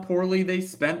from how poorly they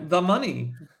spent the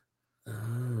money.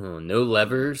 Oh, no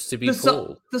levers to be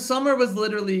pulled. The summer was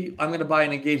literally, I'm going to buy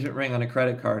an engagement ring on a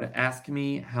credit card. Ask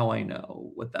me how I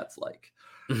know what that's like.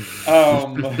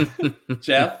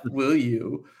 Jeff, will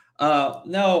you?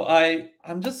 No,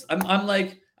 I'm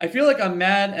like, I feel like I'm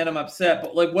mad and I'm upset,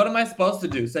 but like, what am I supposed to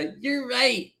do? Say, you're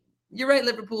right,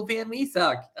 Liverpool fan. We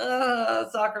suck.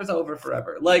 Soccer's over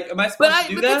forever. Like, am I supposed to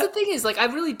do that? But that's the thing is, like, I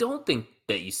really don't think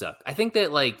that you suck. I think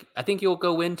that, like, I think you'll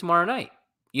go win tomorrow night.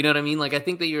 You know what I mean? Like, I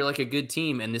think that you're like a good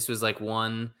team, and this was like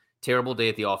one terrible day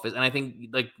at the office. And I think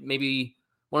like maybe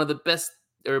one of the best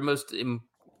or most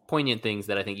poignant things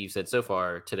that I think you've said so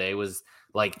far today was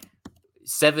like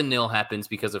 7-0 happens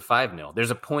because of 5-0.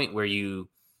 There's a point where you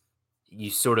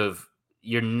sort of,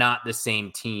 you're not the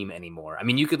same team anymore. I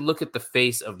mean, you could look at the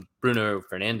face of Bruno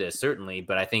Fernandes, certainly,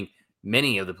 but I think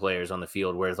many of the players on the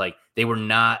field where it's like they were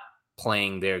not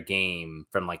playing their game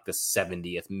from like the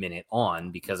 70th minute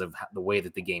on because of the way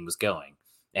that the game was going.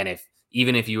 And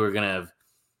even if you were going to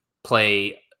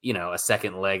play a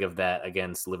second leg of that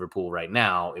against Liverpool right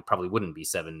now, it probably wouldn't be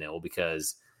 7-0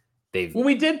 because they've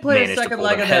we did play a managed to second pull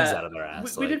leg their of heads that. out of their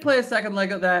ass. We did play a second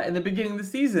leg of that in the beginning of the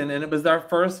season, and it was our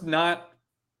first not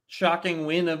shocking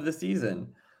win of the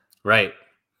season. Right.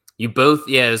 You both,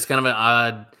 it was kind of an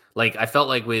odd, like, I felt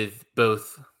like with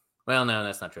both, well, no,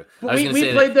 that's not true. But I was going to we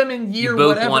say played them in year you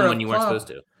both whatever won of when you weren't Klopp, supposed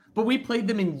to. But we played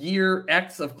them in year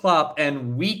X of Klopp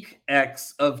and week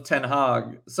X of Ten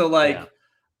Hag. So, like,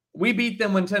 we beat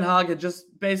them when Ten Hag had just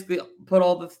basically put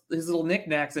all his little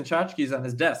knickknacks and tchotchkes on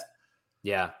his desk.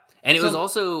 Yeah. And it was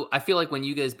also, I feel like when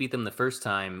you guys beat them the first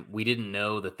time, we didn't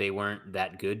know that they weren't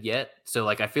that good yet. So,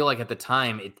 like, I feel like at the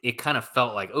time, it kind of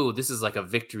felt like, oh, this is like a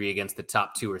victory against the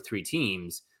top 2 or 3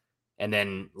 teams. And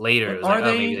then later, it was like,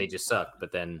 oh, maybe they just suck.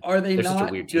 But then they're such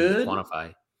a weird team to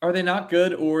quantify. Are they not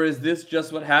good? Or is this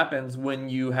just what happens when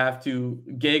you have to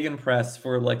gegenpress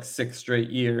for like 6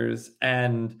 straight years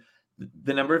and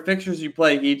the number of fixtures you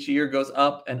play each year goes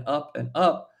up and up and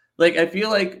up? Like, I feel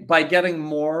like by getting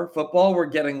more football, we're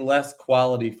getting less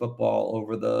quality football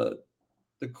over the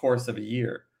course of a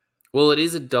year. Well, it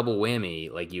is a double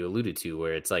whammy, like you alluded to,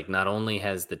 where it's like not only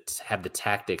have the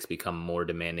tactics become more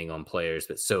demanding on players,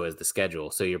 but so has the schedule.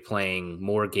 So you're playing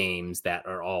more games that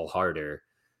are all harder.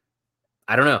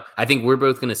 I don't know. I think we're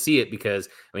both going to see it because,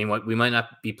 I mean, we might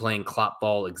not be playing Klopp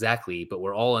ball exactly, but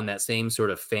we're all in that same sort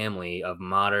of family of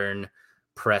modern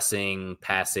pressing,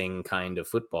 passing kind of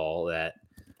football that,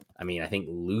 I mean, I think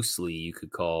loosely you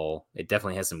could call it.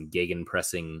 Definitely has some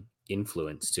gegenpressing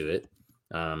influence to it.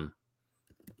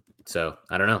 So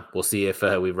I don't know. We'll see if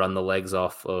we run the legs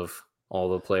off of all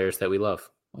the players that we love.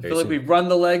 I feel like we've run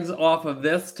the legs off of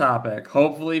this topic,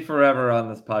 hopefully forever on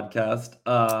this podcast.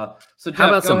 So Jeff, how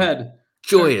about go ahead.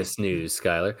 Joyous news,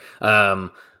 Skylar.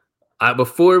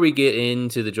 Before we get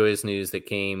into the joyous news that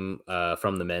came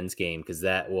from the men's game, because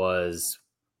that was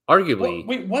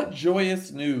arguably... What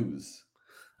joyous news?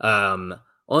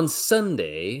 On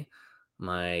Sunday,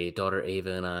 my daughter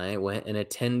Ava and I went and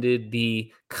attended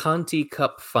the Conti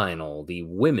Cup final, the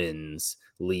Women's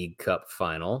League Cup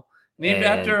final. Named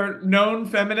after known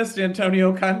feminist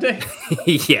Antonio Conte?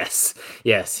 Yes.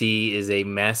 He is a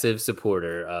massive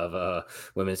supporter of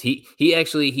women's.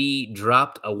 He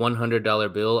dropped a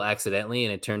 $100 bill accidentally,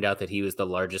 and it turned out that he was the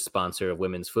largest sponsor of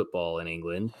women's football in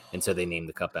England, and so they named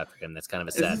the cup after him. That's kind of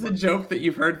a sad Is this one. a joke that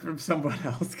you've heard from someone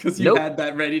else because you had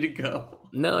that ready to go?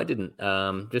 No, I didn't.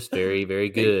 Just very, very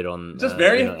good on. Just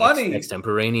very funny.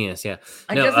 Extemporaneous, yeah.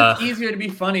 I guess it's easier to be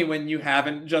funny when you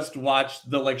haven't just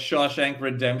watched the Shawshank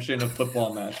Redemption of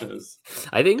football matches.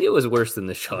 I think it was worse than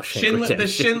the Shawshank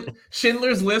Redemption.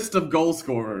 Schindler's List of goal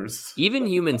scorers. Even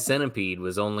Human Centipede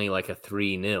was only like a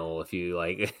 3-0 if you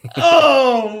like.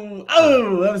 Oh,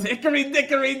 that was hickory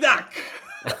dickory dock.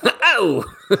 Oh.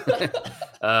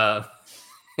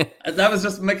 That was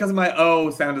just because my O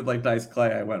sounded like Dice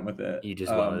Clay. I went with it. You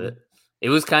just went with it. It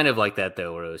was kind of like that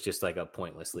though, where it was just like a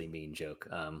pointlessly mean joke,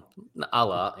 a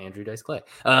la Andrew Dice Clay.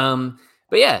 But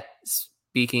yeah,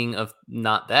 speaking of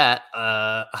not that,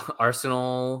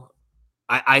 Arsenal.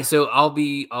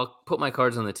 I'll put my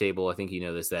cards on the table. I think you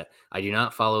know this, that I do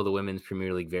not follow the Women's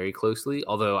Premier League very closely,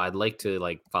 although I'd like to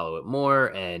follow it more,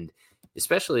 and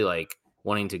especially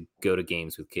wanting to go to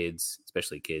games with kids,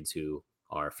 especially kids who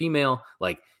are female.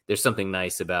 There's something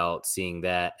nice about seeing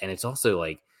that. And it's also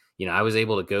I was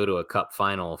able to go to a cup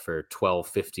final for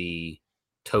 $12.50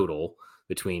 total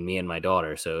between me and my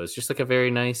daughter. So it's just a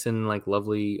very nice and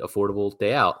lovely, affordable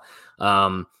day out.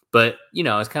 But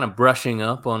I was kind of brushing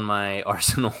up on my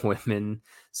Arsenal women's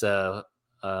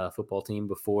football team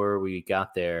before we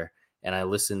got there. And I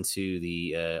listened to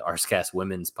the Arscast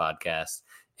Women's podcast.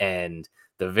 And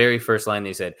the very first line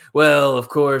they said, well, of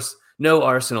course, no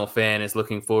Arsenal fan is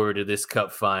looking forward to this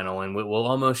cup final, and it will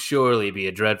almost surely be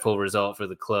a dreadful result for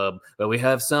the club, but we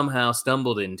have somehow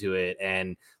stumbled into it.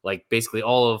 And basically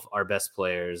all of our best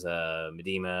players,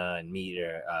 Medina and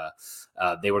Meter,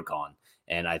 they were gone.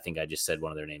 And I think I just said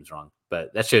one of their names wrong,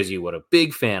 but that shows you what a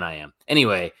big fan I am.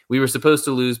 Anyway, we were supposed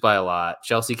to lose by a lot.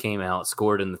 Chelsea came out,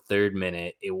 scored in the 3rd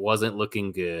minute. It wasn't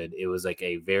looking good. It was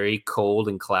a very cold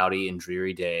and cloudy and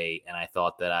dreary day, and I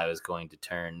thought that I was going to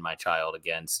turn my child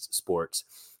against sports.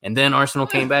 And then Arsenal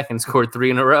came back and scored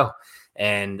 3 in a row,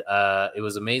 and it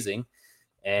was amazing.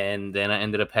 And then I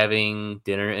ended up having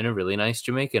dinner in a really nice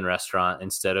Jamaican restaurant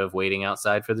instead of waiting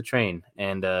outside for the train.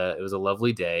 And it was a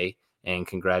lovely day. And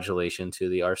congratulations to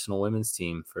the Arsenal women's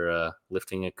team for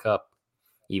lifting a cup,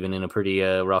 even in a pretty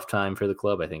rough time for the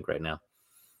club, I think, right now.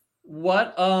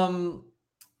 What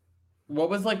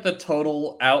was the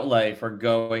total outlay for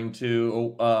going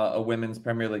to a women's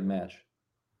Premier League match?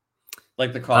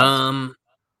 The cost?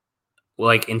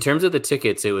 like in terms of the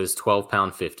tickets, it was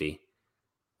 £12.50,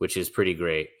 which is pretty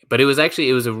great. But it was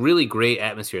a really great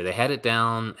atmosphere. They had it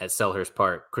down at Selhurst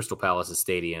Park, Crystal Palace's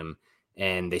stadium,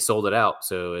 and they sold it out.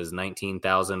 So it was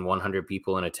 19,100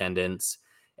 people in attendance.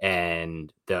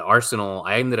 And the Arsenal,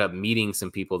 I ended up meeting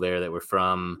some people there that were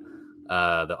from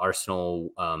the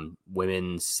Arsenal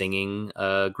women's singing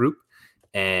group.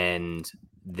 And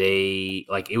they,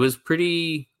 like, it was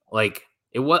pretty, like,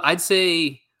 it was, I'd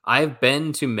say I've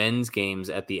been to men's games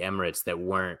at the Emirates that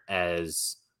weren't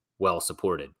as well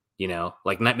supported,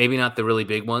 like maybe not the really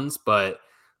big ones, but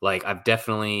like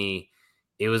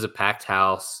it was a packed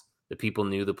house. The people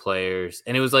knew the players,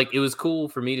 and it was cool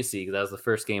for me to see, because that was the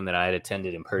first game that I had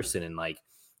attended in person. And like,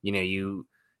 you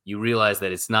realize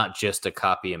that it's not just a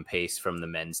copy and paste from the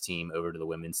men's team over to the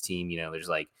women's team. There's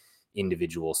like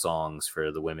individual songs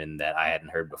for the women that I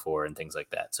hadn't heard before and things like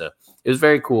that. So it was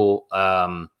very cool.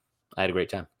 I had a great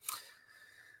time.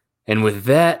 And with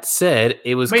that said,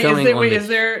 it was coming.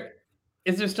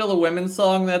 Is there still a women's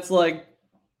song that's like,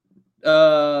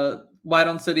 why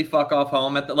don't City fuck off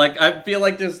home at the, like, I feel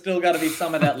like there's still got to be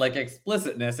some of that like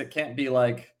explicitness. It can't be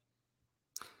like,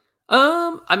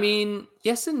 I mean,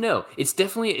 yes and no.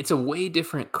 It's a way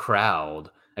different crowd.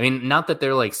 I mean, not that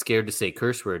they're like scared to say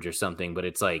curse words or something, but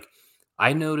it's like,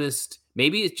 I noticed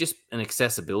maybe it's just an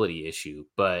accessibility issue,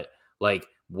 but like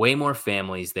way more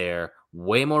families there,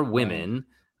 way more women,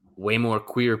 way more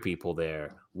queer people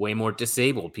there, way more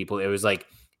disabled people. It was like,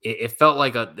 it felt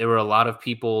like there were a lot of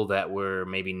people that were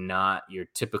maybe not your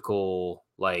typical,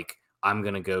 like, I'm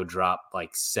going to go drop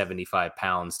like 75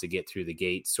 pounds to get through the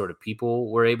gate sort of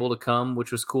people were able to come,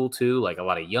 which was cool too. Like a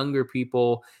lot of younger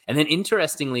people. And then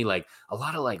interestingly, like a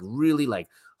lot of like really like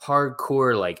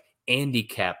hardcore, like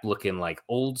handicap looking, like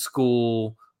old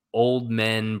school, old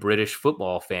men, British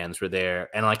football fans were there.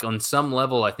 And like on some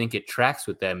level, I think it tracks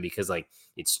with them because like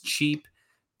it's cheap.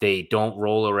 They don't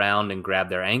roll around and grab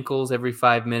their ankles every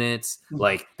 5 minutes.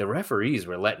 Like the referees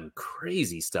were letting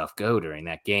crazy stuff go during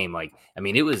that game. Like, I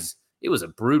mean, it was a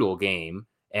brutal game.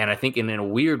 And I think in a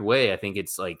weird way, I think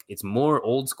it's more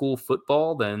old school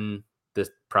football than the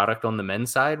product on the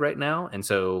men's side right now. And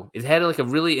so it had like a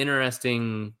really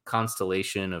interesting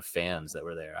constellation of fans that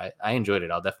were there. I enjoyed it.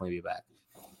 I'll definitely be back.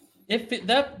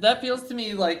 That feels to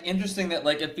me like interesting, that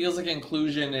like it feels like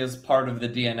inclusion is part of the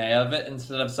DNA of it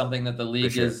instead of something that the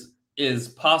league is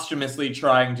posthumously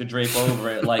trying to drape over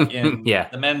it, like in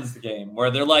the men's game, where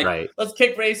they're like, let's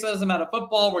kick racism out of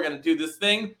football. We're going to do this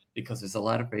thing because there's a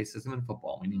lot of racism in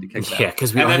football. We need to kick that. Yeah,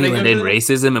 because we already let in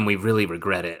racism and we really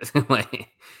regret it.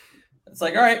 It's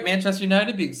like, all right, Manchester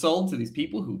United being sold to these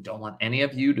people who don't want any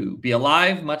of you to be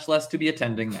alive, much less to be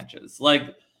attending matches.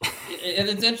 Like,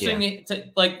 it's interesting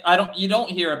you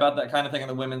don't hear about that kind of thing in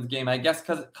the women's game, I guess,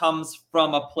 because it comes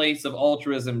from a place of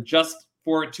altruism just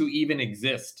for it to even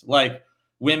exist. Like,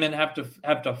 women have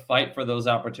to fight for those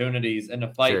opportunities and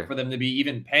to fight for them to be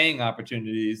even paying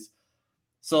opportunities.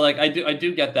 So like I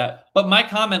do get that. But my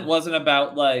comment wasn't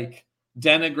about like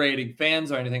denigrating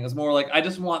fans or anything. It's more like I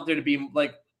just want there to be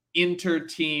like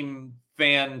inter-team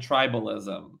fan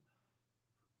tribalism.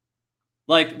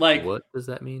 Like what does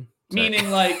that mean?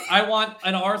 Meaning, like, I want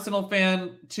an Arsenal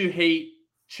fan to hate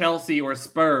Chelsea or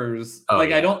Spurs.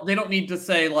 They don't need to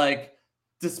say like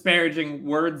disparaging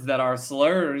words that are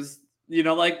slurs,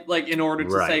 like in order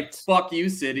to say fuck you,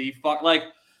 City, fuck, like,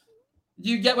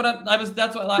 you get what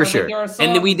that's what for sure. Like, there are songs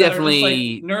and we definitely that are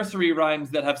just, like, nursery rhymes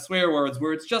that have swear words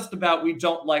where it's just about we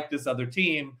don't like this other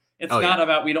team. It's not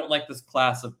about we don't like this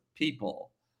class of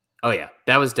people. Oh yeah,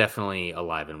 that was definitely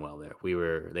alive and well there.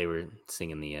 They were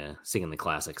singing the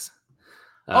classics.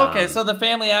 Okay, so the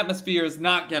family atmosphere is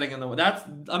not getting in the way.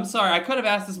 I'm sorry, I could have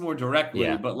asked this more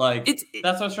directly, but like that's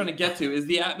what I was trying to get to. Is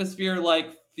the atmosphere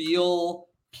like feel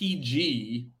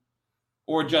PG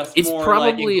or just it's more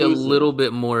probably like a little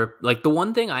bit more like the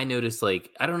one thing I noticed, like,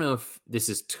 I don't know if this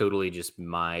is totally just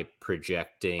my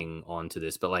projecting onto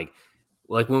this, but like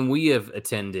when we have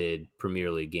attended Premier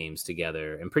League games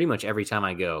together, and pretty much every time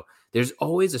I go, there's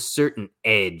always a certain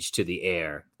edge to the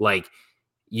air. Like,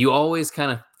 you always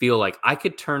kind of feel like I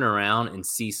could turn around and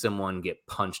see someone get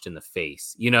punched in the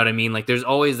face. You know what I mean? Like, there's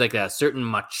always like a certain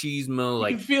machismo.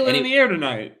 Like, you can feel it in the air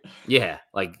tonight. Yeah,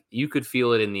 like you could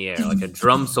feel it in the air. Like a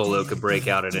drum solo could break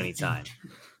out at any time.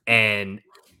 And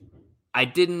I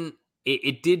didn't.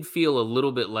 It did feel a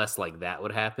little bit less like that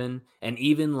would happen. And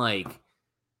even like,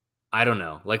 I don't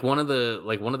know. Like one of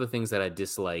the things that I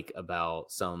dislike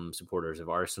about some supporters of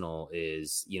Arsenal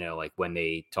is, like when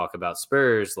they talk about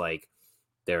Spurs, like,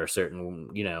 there are certain,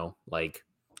 like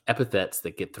epithets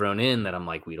that get thrown in that I'm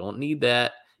like, we don't need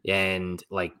that. And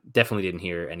like, definitely didn't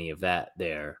hear any of that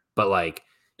there. But like,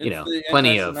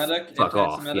 plenty of fuck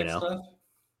off, stuff.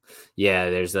 Yeah,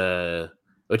 there's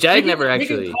which I never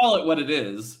actually... We can call it what it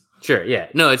is. Sure, yeah.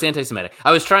 No, it's anti-Semitic.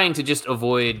 I was trying to just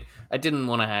avoid... I didn't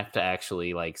want to have to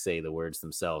actually say the words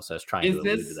themselves. So I was trying to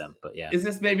allude to them, but yeah. Is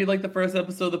this maybe the first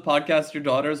episode of the podcast your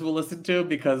daughters will listen to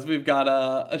because we've got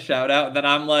a shout out? And then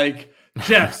I'm like,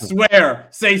 Jeff, swear,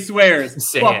 say swears,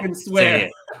 fucking swear. Say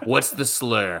it. What's the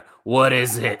slur? What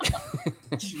is it?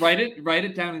 write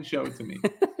it down and show it to me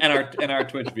and our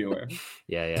Twitch viewer.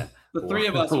 Yeah. The three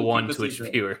of us. One Twitch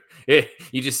viewer.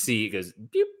 You just see it goes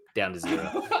beep, down to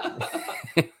 0.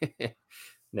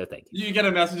 No, thank you. You get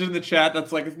a message in the chat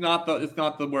that's like, it's not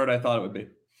the word I thought it would be.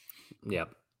 Yeah.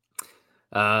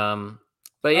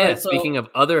 But yeah, speaking of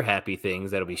other happy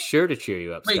things, that'll be sure to cheer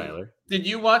you up, Skylar. Did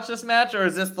you watch this match, or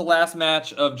is this the last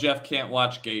match of Jeff Can't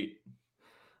Watch Gate?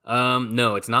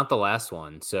 No, it's not the last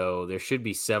one. So there should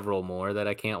be several more that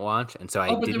I can't watch, and so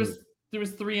I didn't. There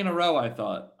was 3 in a row, I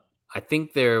thought. I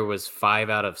think there was 5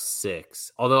 out of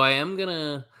 6. Although I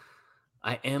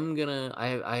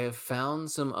have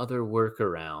found some other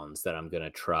workarounds that I'm gonna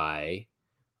try.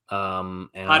 And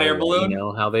hot air balloon.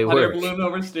 How they work? Hot air balloon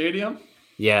over stadium.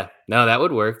 Yeah, no, that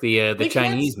would work. The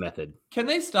Chinese method. Can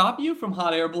they stop you from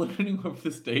hot air ballooning over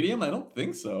the stadium? I don't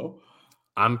think so.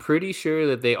 I'm pretty sure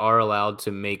that they are allowed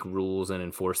to make rules and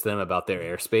enforce them about their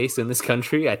airspace in this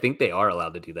country. I think they are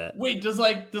allowed to do that. Wait, does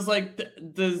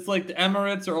the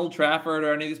Emirates or Old Trafford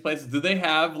or any of these places, do they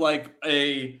have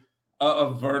a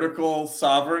vertical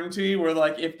sovereignty where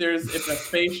if a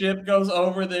spaceship goes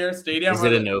over their stadium? Is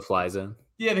it a no-fly zone?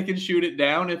 Yeah, they can shoot it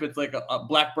down if it's a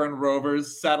Blackburn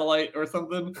Rovers satellite or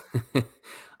something.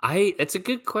 It's a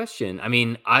good question. I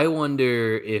mean, I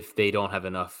wonder if they don't have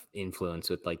enough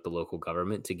influence with the local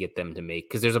government to get them to make,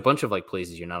 because there's a bunch of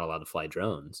places you're not allowed to fly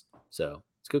drones. So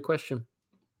it's a good question.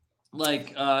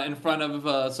 In front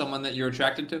of someone that you're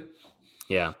attracted to?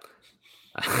 Yeah.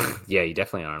 Yeah, you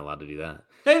definitely aren't allowed to do that.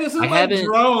 Hey, this is my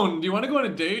drone. Do you want to go on a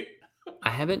date?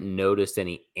 I haven't noticed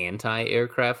any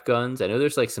anti-aircraft guns. I know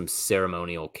there's some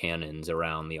ceremonial cannons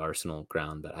around the Arsenal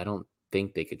ground, but I don't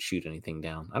think they could shoot anything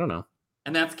down. I don't know.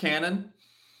 And that's canon?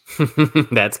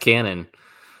 That's canon.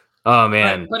 Oh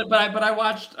man. But I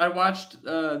watched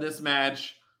this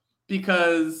match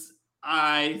because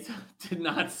I did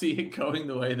not see it going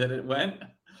the way that it went.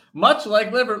 Much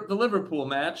like the Liverpool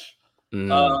match.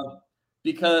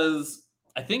 Because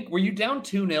I think, were you down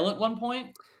 2-0 at one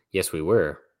point? Yes, we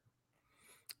were.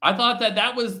 I thought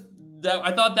that was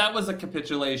a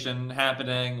capitulation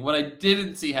happening. What I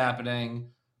didn't see happening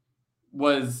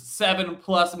was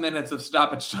 7+ minutes of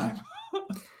stoppage time.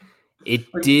 It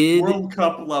did World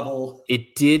Cup level.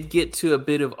 It did get to a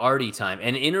bit of arty time,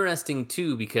 and interesting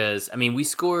too, because we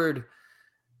scored.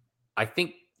 I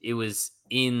think it was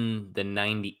in the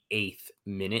 98th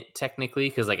minute technically,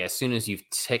 because as soon as you've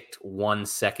ticked 1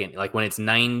 second, when it's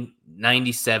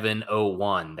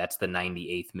 97:01, that's the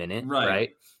 98th minute,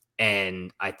 right?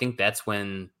 And I think that's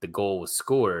when the goal was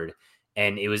scored.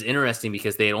 And it was interesting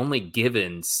because they had only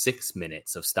given 6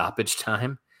 minutes of stoppage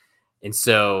time. And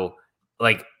so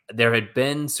there had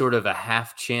been sort of a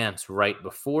half chance right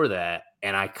before that.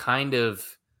 And I kind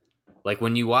of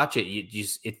when you watch it,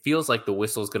 it feels like the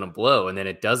whistle's going to blow, and then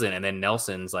it doesn't. And then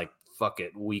Nelson's fuck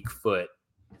it, weak foot,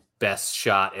 best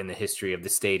shot in the history of the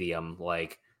stadium,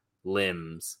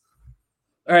 limbs.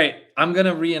 All right, I'm going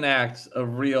to reenact a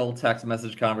real text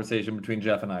message conversation between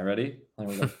Jeff and I. Ready? There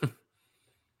we go. Can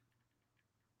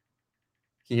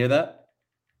you hear that?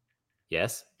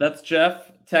 Yes. That's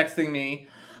Jeff texting me.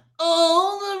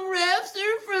 All the refs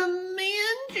are from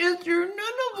Manchester.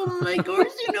 None of them like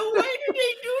Arsenal. Why do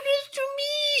they do this to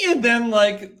me? And then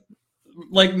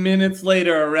minutes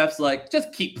later, a ref's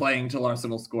just keep playing till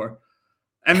Arsenal score.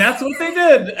 And that's what they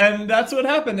did. And that's what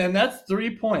happened. And that's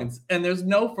 3 points. And there's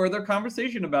no further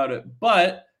conversation about it.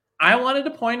 But I wanted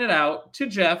to point it out to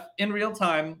Jeff in real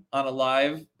time on a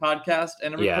live podcast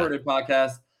and a recorded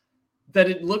podcast that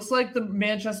it looks like the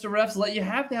Manchester refs let you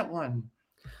have that one.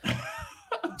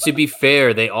 To be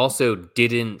fair, they also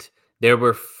didn't. There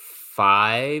were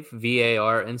 5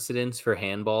 VAR incidents for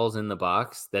handballs in the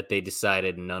box that they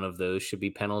decided none of those should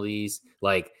be penalties.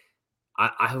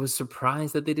 I was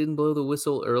surprised that they didn't blow the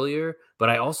whistle earlier, but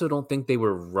I also don't think they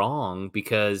were wrong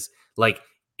because,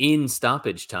 in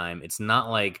stoppage time, it's not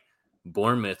like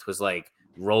Bournemouth was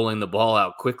rolling the ball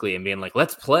out quickly and being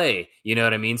let's play. You know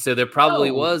what I mean? So there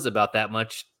probably was about that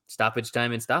much stoppage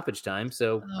time and stoppage time.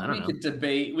 So I don't know.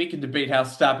 We could debate how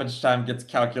stoppage time gets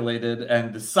calculated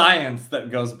and the science that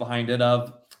goes behind it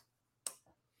of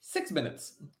 6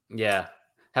 minutes. Yeah.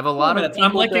 Have a lot of minutes.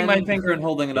 I'm licking my finger and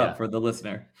holding it up for the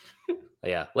listener.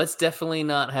 Yeah, let's definitely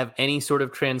not have any sort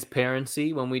of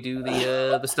transparency when we do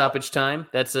the stoppage time.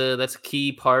 That's a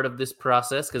key part of this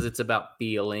process because it's about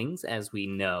feelings, as we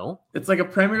know. It's like a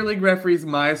Premier League referee's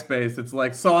MySpace. It's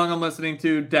like song I'm listening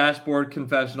to, dashboard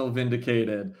confessional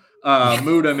vindicated.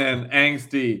 Moodaman,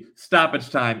 angsty, stoppage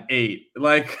time 8.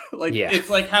 Like Yeah. it's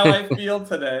like how I feel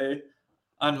today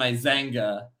on my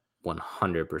Zanga.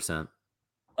 100%.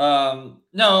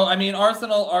 No, I mean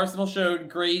Arsenal showed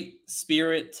great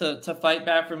spirit to fight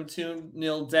back from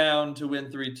 2-0 down to win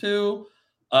 3-2.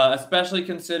 Especially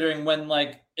considering when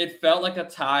like it felt like a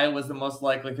tie was the most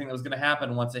likely thing that was going to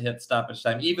happen once it hit stoppage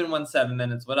time. Even when 7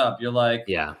 minutes went up, you're like,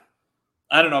 Yeah.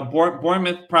 I don't know.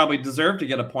 Bournemouth probably deserved to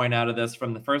get a point out of this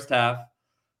from the first half.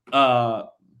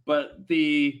 But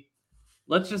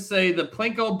let's just say the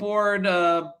Plinko board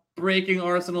breaking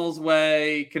Arsenal's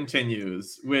way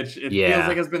continues, which it feels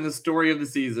like has been the story of the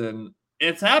season.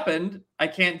 It's happened. I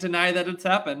can't deny that it's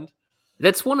happened.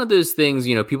 That's one of those things,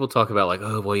 people talk about like,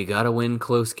 oh, well, you got to win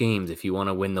close games if you want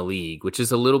to win the league, which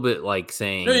is a little bit like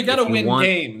saying... No, you got to win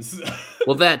games.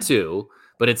 Well, that too.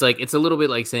 But it's like it's a little bit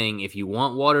like saying if you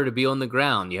want water to be on the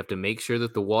ground, you have to make sure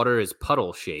that the water is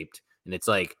puddle shaped. And it's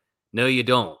like, no, you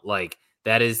don't. Like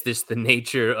that is just the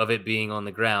nature of it being on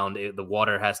the ground. The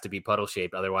water has to be puddle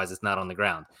shaped. Otherwise, it's not on the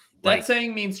ground. That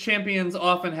saying means champions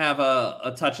often have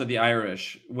a touch of the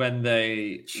Irish when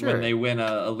they win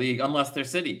a league, unless they're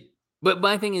City. But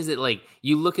my thing is that, like,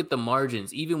 you look at the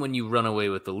margins, even when you run away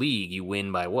with the league, you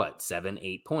win by what,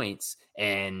 7-8 points.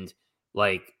 And,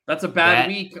 like... That's a bad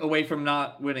week away from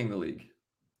not winning the league.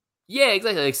 Yeah,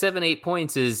 exactly. Like, 7-8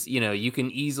 points is, you can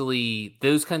easily...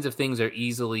 Those kinds of things are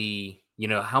easily...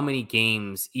 how many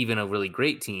games even a really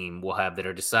great team will have that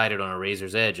are decided on a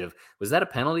razor's edge of, was that a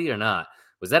penalty or not?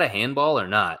 Was that a handball or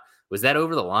not? Was that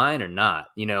over the line or not?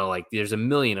 Like, there's a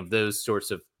million of those sorts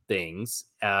of things,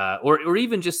 or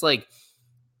even just like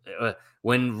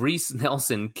when Reece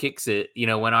Nelson kicks it,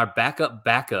 when our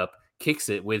backup kicks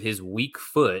it with his weak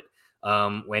foot,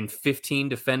 when 15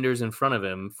 defenders in front of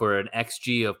him for an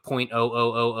XG of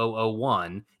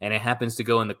 0.000001, and it happens to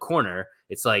go in the corner,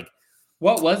 it's like,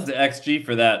 what was the XG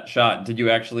for that shot? Did you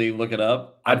actually look it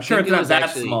up? I'm sure it's not that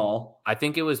small. I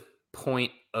think it was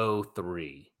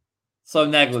 0.03. So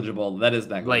negligible. That is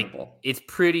negligible. Like, it's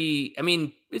pretty. I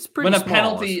mean, it's pretty. When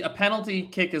small. a penalty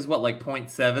kick is what, like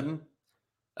 0.7?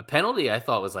 A penalty, I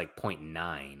thought, was like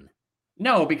 0.9.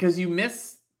 No, because you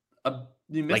miss like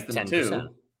them 10%. Too.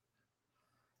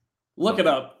 Look it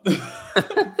up.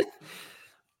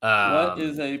 What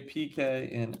is a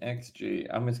PK in XG?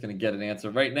 I'm just going to get an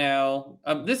answer right now.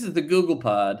 This is the Google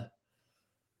Pod.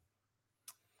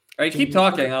 All right, keep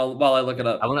talking while I look it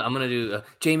up. I'm gonna do.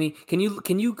 Jamie, can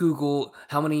you Google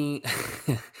how many?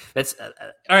 That's all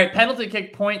right. Penalty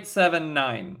kick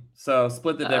 0.79. So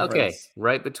split the difference. Okay,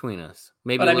 right between us.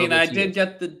 Maybe. But I mean, I did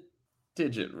get the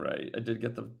digit right. I did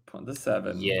get the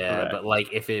 7. Yeah, correct. But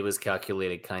like if it was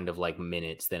calculated kind of like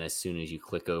minutes, then as soon as you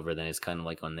click over, then it's kind of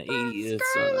like on the 80th. The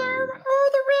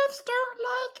refs don't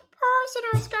like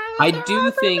Arsenal. I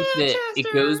do think that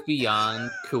it goes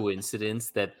beyond coincidence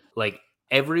that like.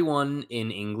 Everyone in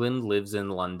England lives in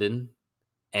London,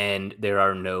 and there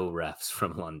are no refs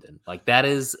from London. Like that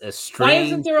is a strange. Why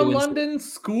isn't there a London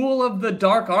School of the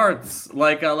Dark Arts,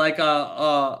 like a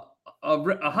hog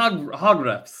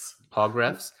refs? Hog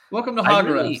refs. Welcome to hog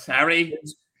refs, Harry.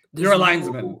 You're a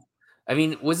linesman. I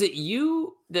mean, was it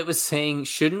you that was saying,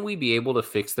 shouldn't we be able to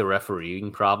fix the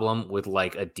refereeing problem with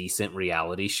like a decent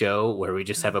reality show where we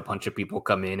just have a bunch of people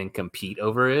come in and compete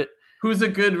over it? Who's a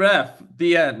good ref?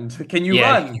 The end. Can you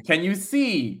run? Can you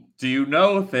see? Do you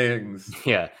know things?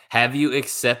 Yeah. Have you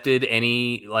accepted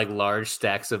any like large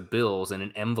stacks of bills in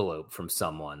an envelope from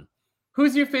someone?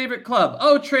 Who's your favorite club?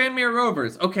 Oh, Tranmere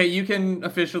Rovers. Okay, you can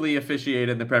officially officiate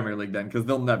in the Premier League then, because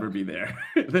they'll never be there.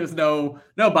 There's no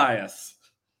bias.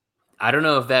 I don't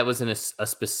know if that was a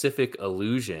specific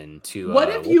allusion to. What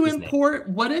if you import?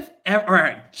 Name? What if? All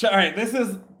right. This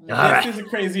is a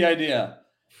crazy idea.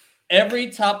 Every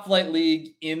top flight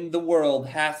league in the world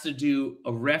has to do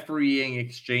a refereeing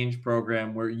exchange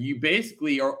program where you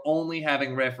basically are only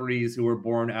having referees who are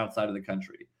born outside of the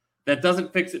country. That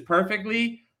doesn't fix it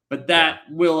perfectly, but that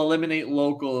will eliminate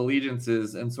local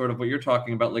allegiances and sort of what you're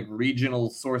talking about, like regional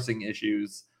sourcing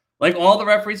issues. Like all the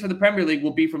referees for the Premier League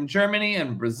will be from Germany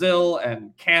and Brazil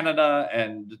and Canada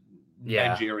and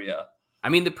Nigeria. I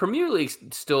mean, the Premier League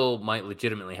still might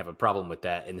legitimately have a problem with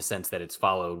that in the sense that it's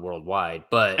followed worldwide,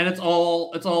 but it's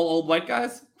all old white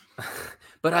guys.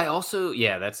 But I also,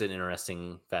 yeah, that's an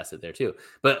interesting facet there too.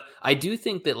 But I do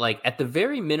think that, like, at the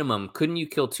very minimum, couldn't you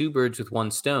kill two birds with one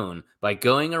stone by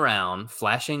going around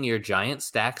flashing your giant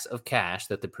stacks of cash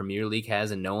that the Premier League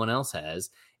has and no one else has,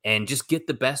 and just get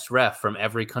the best ref from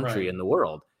every country Right. in the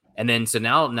world? And then, so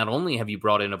now, not only have you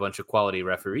brought in a bunch of quality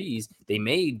referees, they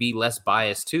may be less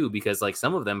biased too, because, like,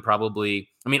 some of them probably,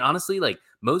 I mean, honestly, like,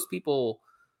 most people,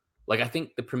 like, I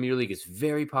think the Premier League is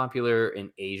very popular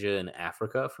in Asia and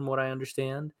Africa, from what I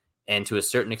understand, and to a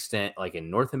certain extent, like, in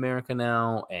North America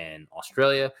now and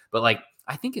Australia. But, like,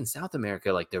 I think in South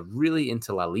America, like, they're really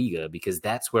into La Liga, because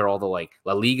that's where all the, like,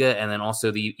 La Liga, and then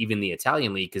also even the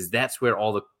Italian league, because that's where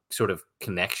all the sort of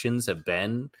connections have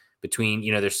been between,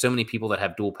 there's so many people that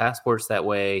have dual passports that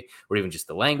way, or even just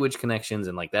the language connections,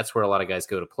 and, like, that's where a lot of guys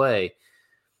go to play.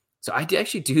 So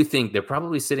actually do think they're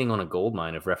probably sitting on a gold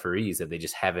mine of referees that they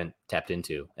just haven't tapped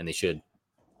into, and they should.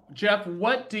 Jeff,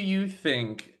 what do you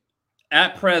think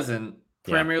at present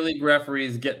Premier League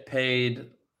referees get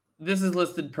paid? This is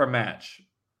listed per match.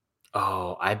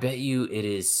 Oh, I bet you it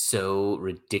is so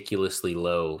ridiculously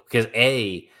low, because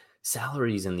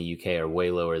salaries in the UK are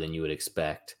way lower than you would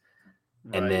expect.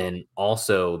 Right. And then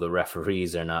also the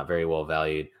referees are not very well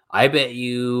valued. I bet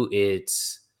you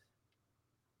it's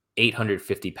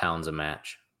 £850 a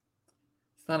match.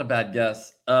 It's not a bad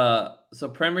guess. So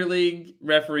Premier League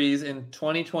referees in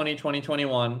 2020,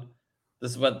 2021,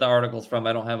 this is what the article's from.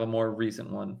 I don't have a more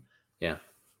recent one. Yeah.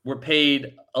 Were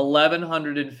paid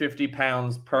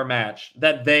 £1,150 per match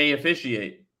that they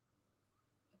officiate.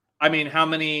 I mean, how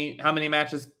many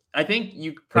matches? I think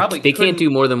you probably they can't do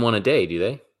more than one a day, do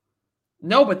they?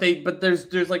 No, but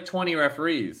there's like 20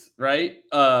 referees, right?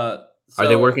 Are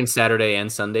they working Saturday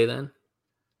and Sunday then?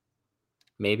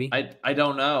 Maybe. I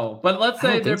don't know, but let's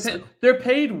say they're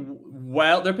paid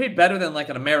well. They're paid better than, like,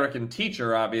 an American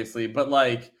teacher, obviously. But,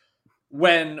 like,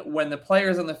 when the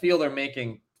players on the field are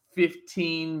making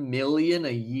 $15 million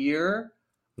a year,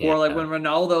 or like when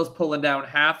Ronaldo's pulling down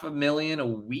 $500,000 a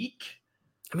week.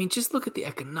 I mean, just look at the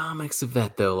economics of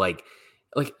that, though. Like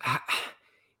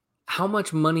how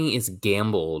much money is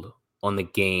gambled on the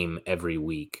game every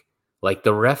week? Like,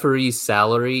 the referee's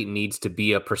salary needs to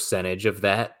be a percentage of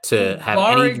that to have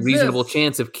any reasonable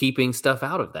chance of keeping stuff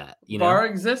out of that. VAR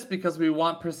exists because we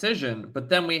want precision, but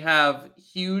then we have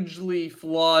hugely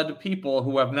flawed people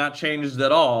who have not changed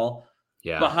at all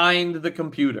behind the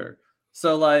computer.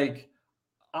 So, like,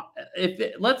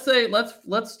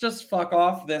 let's just fuck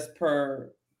off this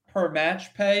per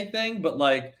match pay thing, but,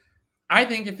 like, I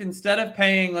think if instead of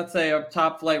paying, let's say, a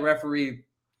top flight referee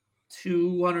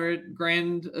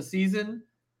 $200,000 a season,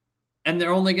 and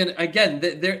they're only gonna, again,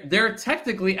 they're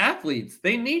technically athletes.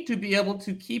 They need to be able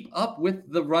to keep up with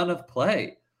the run of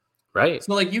play. Right.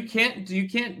 So, like, you can't,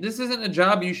 this isn't a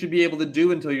job you should be able to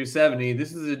do until you're 70.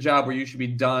 This is a job where you should be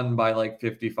done by, like,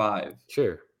 55.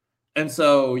 Sure. And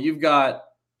so you've got,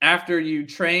 after you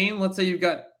train, let's say you've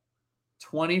got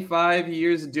 25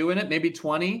 years of doing it, maybe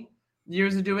 20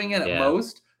 years of doing it at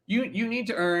most. You need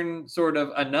to earn sort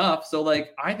of enough. So,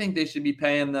 like, I think they should be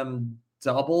paying them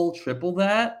double, triple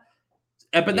that,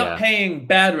 but not paying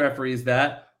bad referees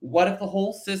that. What if the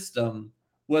whole system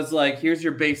was like, here's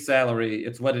your base salary,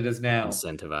 it's what it is now.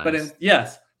 Incentivized. But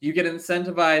yes, you get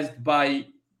incentivized by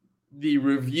the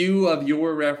review of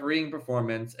your refereeing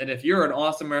performance. And if you're an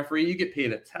awesome referee, you get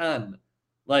paid a ton.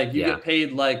 Like, you get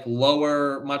paid, like,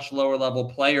 much lower level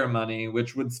player money,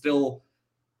 which would still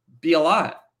be a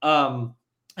lot.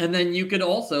 And then you could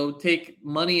also take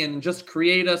money and just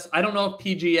create I don't know if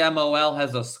PGMOL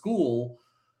has a school,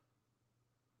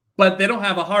 but they don't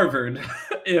have a Harvard.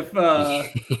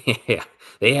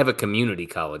 They have a community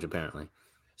college, apparently.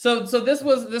 So this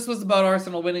was about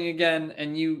Arsenal winning again,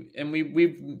 and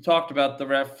we've talked about the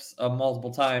refs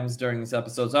multiple times during this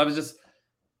episode. So I was just,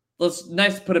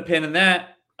 nice to put a pin in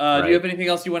that. Do you have anything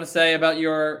else you want to say about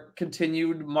your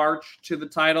continued march to the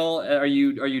title? Are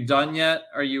you done yet?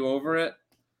 Are you over it?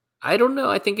 I don't know.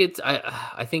 I think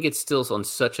it's still on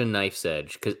such a knife's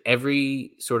edge, because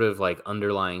every sort of, like,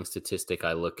 underlying statistic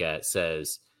I look at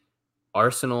says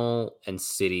Arsenal and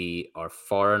City are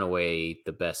far and away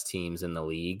the best teams in the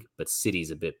league, but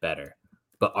City's a bit better.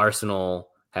 But Arsenal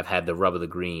have had the rub of the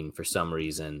green for some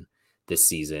reason this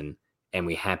season, and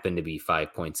we happen to be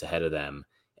 5 points ahead of them.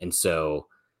 And so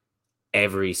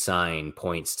every sign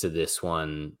points to this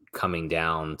one coming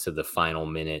down to the final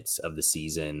minutes of the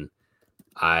season.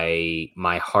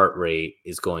 My heart rate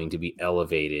is going to be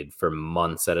elevated for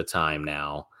months at a time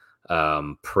now.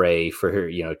 Pray for,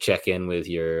 check in with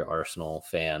your Arsenal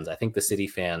fans. I think the City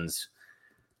fans,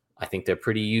 I think they're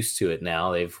pretty used to it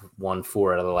now. They've won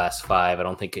 4 out of the last 5. I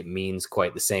don't think it means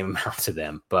quite the same amount to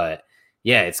them, but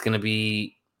yeah, it's gonna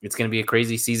be a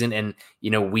crazy season, and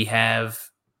we have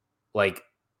like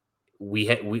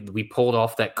we pulled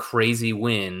off that crazy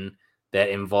win that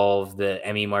involved the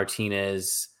Emi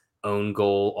Martinez own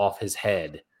goal off his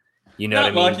head. You know what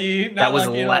I mean? Not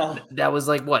lucky at all. That was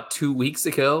like what, 2 weeks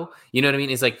ago? You know what I mean?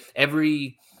 It's like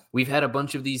we've had a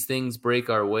bunch of these things break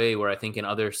our way where I think in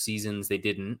other seasons they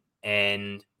didn't,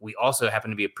 and we also happen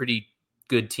to be a pretty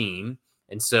good team.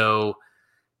 And so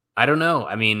I don't know.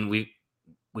 I mean,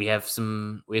 we have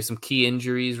some key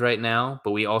injuries right now,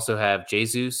 but we also have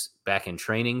Jesus back in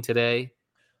training today.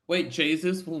 Wait,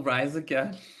 Jesus will rise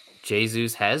again?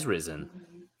 Jesus has risen.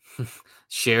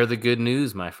 Share the good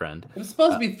news, my friend. It was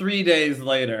supposed to be 3 days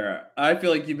later. I feel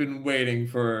like you've been waiting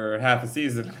for half a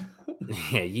season.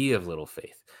 Yeah, ye of little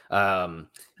faith.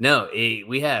 No,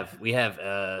 we have.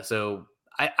 So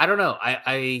I don't know.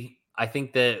 I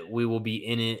think that we will be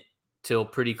in it till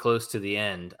pretty close to the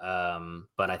end.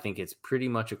 But I think it's pretty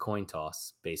much a coin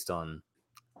toss based on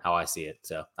how I see it.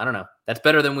 So I don't know. That's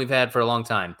better than we've had for a long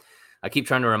time. I keep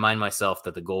trying to remind myself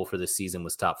that the goal for this season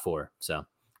was top 4. So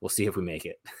we'll see if we make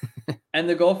it. And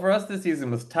the goal for us this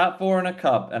season was top 4 in a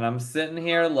cup. And I'm sitting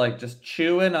here like just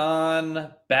chewing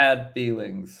on bad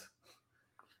feelings.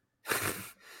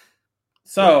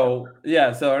 So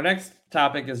our next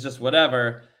topic is just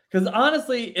whatever. Because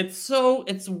honestly, it's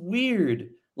weird.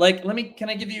 Like, can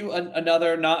I give you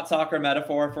another not soccer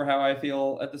metaphor for how I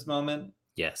feel at this moment?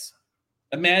 Yes.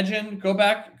 Imagine, go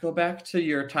back to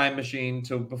your time machine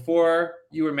to before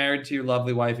you were married to your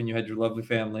lovely wife and you had your lovely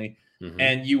family,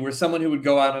 and you were someone who would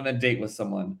go out on a date with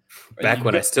someone. Back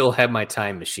when I still had my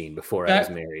time machine before I was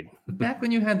married. Back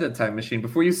when you had that time machine,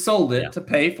 before you sold it to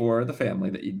pay for the family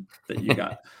that you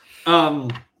got.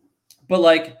 But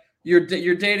like you're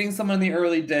dating someone in the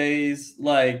early days,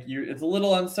 like it's a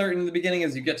little uncertain in the beginning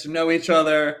as you get to know each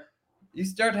other. You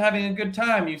start having a good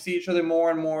time. You see each other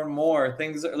more and more and more.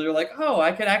 You're like, oh,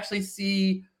 I could actually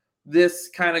see this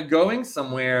kind of going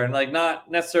somewhere, and like not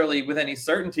necessarily with any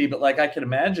certainty, but like I can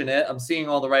imagine it. I'm seeing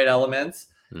all the right elements.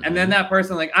 And then that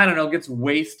person, like, I don't know, gets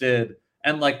wasted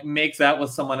and like makes out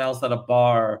with someone else at a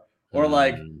bar, or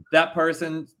like that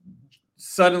person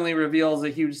suddenly reveals a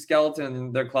huge skeleton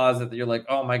in their closet that you're like,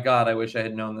 oh my God, I wish I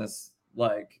had known this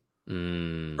like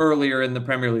earlier in the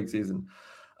Premier League season.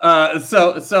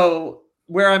 So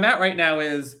where I'm at right now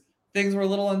is things were a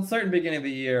little uncertain beginning of the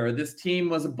year. This team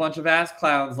was a bunch of ass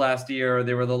clowns last year.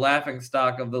 They were the laughing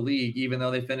stock of the league, even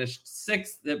though they finished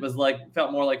 6th. It was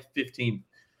felt more like 15th.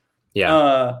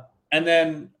 Yeah. And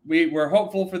then we were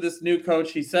hopeful for this new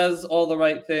coach. He says all the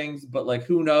right things, but like,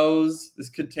 who knows? This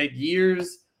could take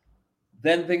years.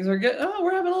 Then things are good. Oh,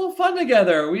 we're having a little fun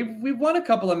together. We've won a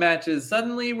couple of matches.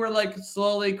 Suddenly we're like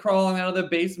slowly crawling out of the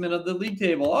basement of the league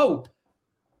table. Oh,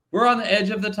 we're on the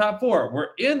edge of the top 4. We're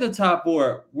in the top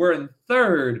 4. We're in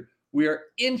 3rd. We are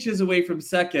inches away from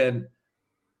 2nd.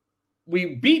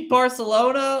 We beat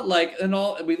Barcelona,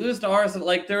 we lose to Arsenal.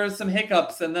 Like, there are some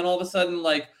hiccups, and then all of a sudden,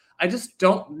 like, I just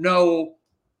don't know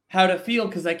how to feel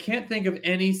because I can't think of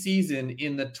any season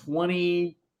in the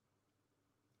 20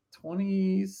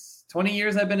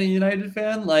 years I've been a United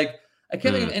fan. Like, I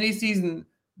can't think of any season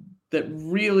that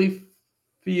really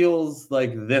feels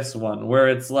like this one, where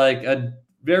it's like a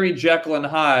very Jekyll and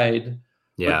Hyde.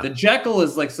 Yeah. But the Jekyll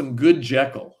is like some good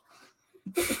Jekyll.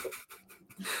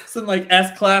 Some like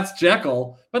S-class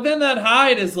Jekyll. But then that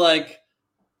Hyde is like,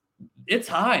 it's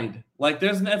Hyde. Like,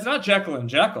 it's not Jekyll and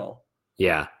Jekyll.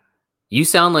 Yeah. You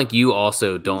sound like you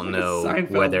also don't know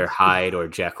whether Hyde or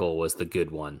Jekyll was the good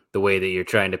one, the way that you're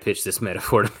trying to pitch this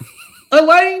metaphor to me.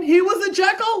 Elaine, he was a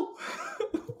Jekyll.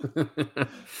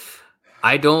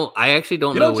 I actually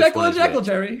don't know. You don't Jekyll a Jekyll,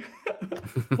 Jerry.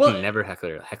 Well, never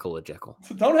heckle a Jekyll.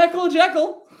 Don't heckle a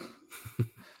Jekyll.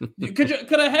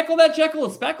 Could I heckle that Jekyll a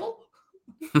Speckle?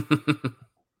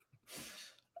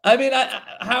 I mean,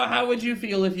 how would you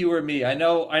feel if you were me? I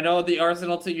know the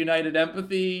Arsenal to United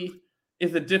empathy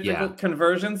is a difficult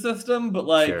conversion system, but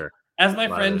like, as my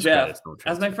friend Jeff,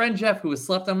 who has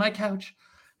slept on my couch,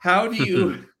 how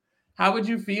would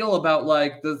you feel about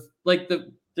like this? Like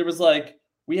there was like,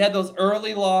 we had those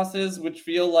early losses, which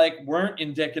feel like weren't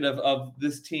indicative of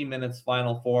this team in its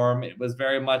final form. It was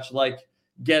very much like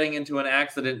getting into an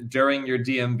accident during your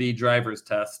DMV driver's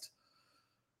test.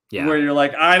 Yeah. Where you're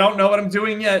like, I don't know what I'm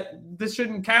doing yet. This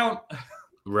shouldn't count.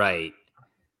 Right.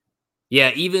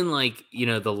 Yeah. Even like,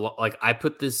 I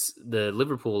put the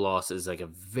Liverpool loss is like a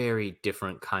very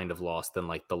different kind of loss than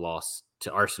like the loss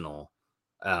to Arsenal.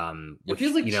 It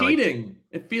feels like cheating.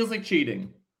 It feels like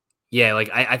cheating. Yeah, like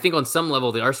I think on some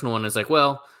level the Arsenal one is like,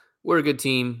 well, we're a good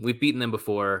team. We've beaten them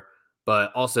before.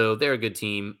 but also they're a good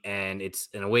team, and it's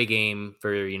an away game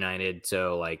for United.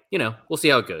 So like, we'll see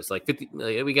how it goes. Like 50,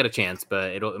 we got a chance,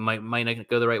 but it might not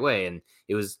go the right way. And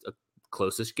it was a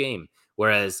closest game.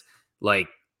 Whereas like,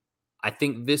 I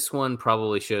think this one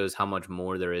probably shows how much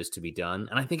more there is to be done.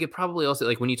 And I think it probably also,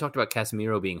 like when you talked about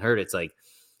Casemiro being hurt, it's like,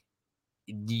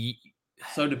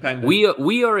 so dependent.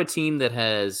 We are a team that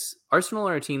has Arsenal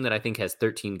are a team that I think has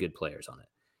 13 good players on it.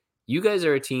 You guys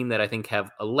are a team that I think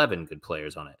have 11 good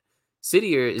players on it.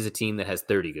 City is a team that has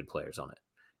 30 good players on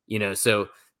it. So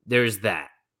there's that.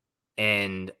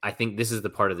 And I think this is the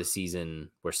part of the season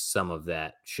where some of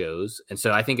that shows. And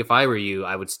so I think if I were you,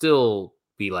 I would still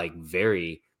be like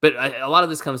but a lot of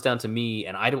this comes down to me,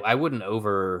 and I wouldn't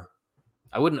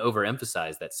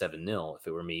overemphasize that 7-0 if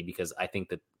it were me, because I think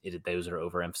that those are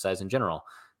overemphasized in general.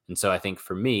 And so I think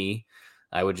for me,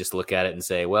 I would just look at it and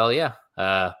say, well, yeah,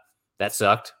 that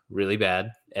sucked really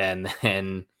bad.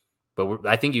 But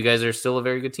I think you guys are still a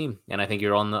very good team, and I think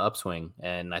you're on the upswing,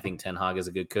 and I think Ten Hag is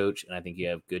a good coach, and I think you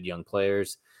have good young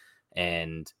players,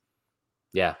 and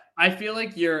yeah. I feel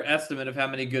like your estimate of how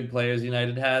many good players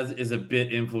United has is a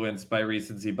bit influenced by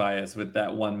recency bias with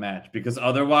that one match, because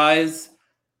otherwise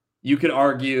you could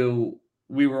argue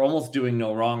we were almost doing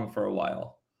no wrong for a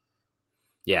while.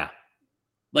 Yeah.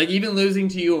 Like even losing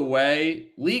to you away,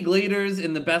 league leaders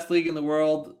in the best league in the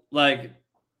world, like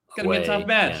gonna be a tough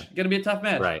match. Yeah. Gonna be a tough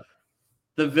match. Right.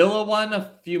 The Villa one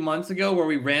a few months ago where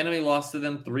we randomly lost to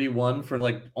them 3-1 for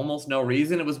like almost no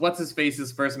reason. It was what's his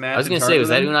face's first match. I was going to say, was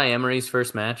that Unai Emery's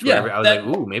first match? Yeah. I was like,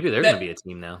 ooh, maybe they're going to be a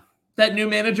team now. That new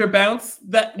manager bounce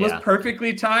that was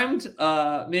perfectly timed.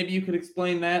 Maybe you could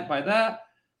explain that by that.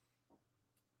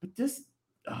 But this,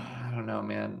 I don't know,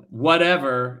 man.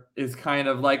 Whatever is kind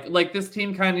of like this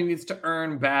team kind of needs to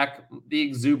earn back the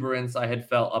exuberance I had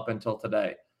felt up until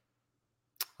today.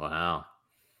 Wow.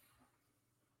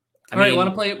 All right, want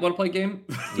to play a game?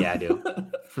 Yeah, I do.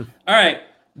 All right,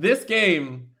 this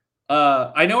game,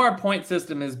 I know our point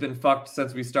system has been fucked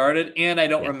since we started, and I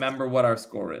don't remember what our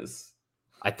score is.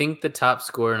 I think the top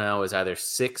score now is either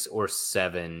 6 or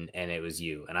 7, and it was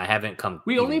you. And I haven't come.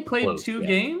 We only played 2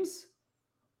 games?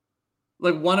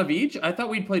 Like one of each? I thought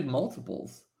we'd played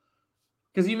multiples.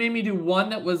 Because you made me do one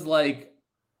that was like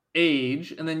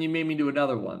age, and then you made me do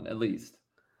another one, at least.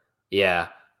 Yeah,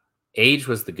 age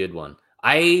was the good one.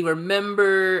 I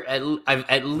remember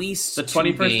at least the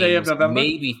 21st day of November,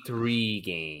 maybe 3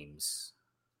 games,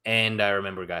 and I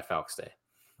remember Guy Fawkes Day.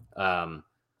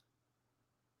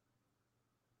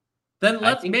 Then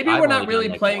maybe we're not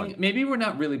really playing. Maybe we're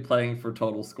not really playing for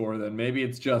total score. Then maybe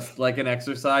it's just like an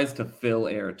exercise to fill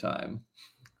airtime.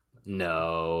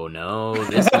 No,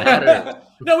 this matters.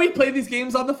 No, we play these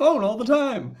games on the phone all the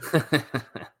time.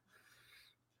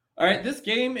 All right, this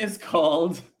game is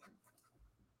called.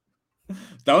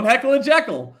 Don't heckle a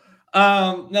Jekyll.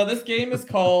 No, this game is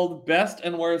called Best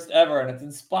and Worst Ever, and it's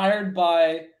inspired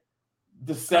by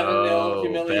the 7-0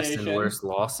 humiliation. Best and worst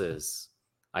losses.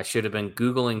 I should have been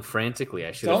Googling frantically.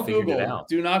 I should have figured it out.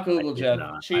 Do not Google, Jeff.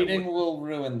 Cheating will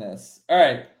ruin this. All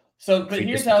right. So, but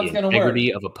here's how it's going to work.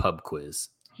 Integrity of a pub quiz.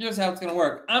 Here's how it's going to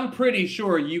work. I'm pretty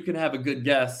sure you can have a good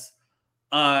guess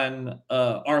on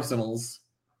Arsenal's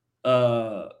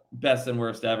best and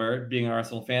worst ever, being an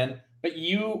Arsenal fan. But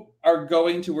you are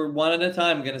going to, we're one at a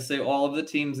time, going to say all of the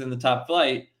teams in the top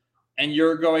flight, and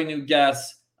you're going to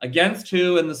guess against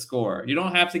who and the score. You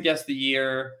don't have to guess the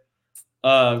year,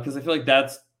 because I feel like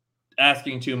that's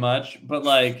asking too much. But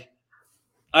like,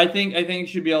 I think you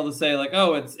should be able to say like,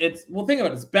 oh, it's well, think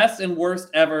about it. It's best and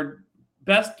worst ever,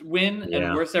 best win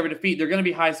and worst ever defeat. They're going to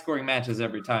be high scoring matches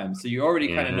every time, so you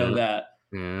already kind of know that.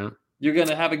 Yeah. You're going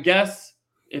to have a guess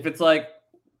if it's like,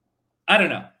 I don't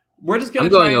know. We're just going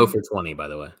to. I'm going 0 for 20, by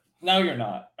the way. No, you're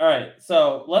not. All right,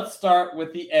 so let's start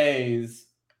with the A's.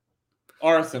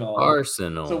 Arsenal.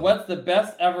 So what's the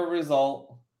best ever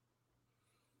result?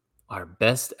 Our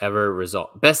best ever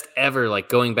result. Best ever, like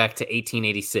going back to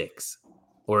 1886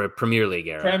 or a Premier League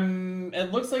era.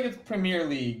 It looks like it's Premier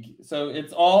League. So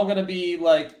it's all going to be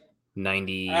like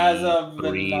 93 as of the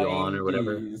 90s. On or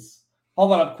whatever.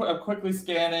 Hold on, I'm quickly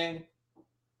scanning.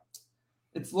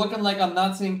 It's looking like I'm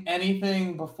not seeing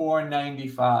anything before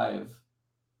 95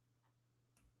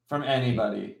 from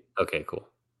anybody. Okay, cool.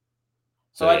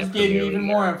 So I just gave you even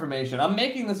more information. I'm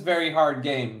making this very hard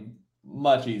game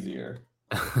much easier.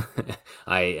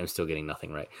 I am still getting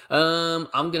nothing right.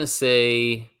 I'm gonna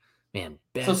say, man.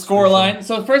 So scoreline.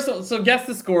 So guess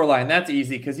the scoreline. That's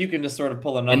easy because you can just sort of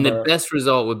pull a number. And the best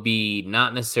result would be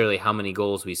not necessarily how many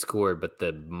goals we scored, but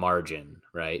the margin,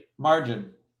 right?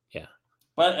 Margin. Yeah.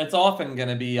 But it's often going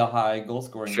to be a high goal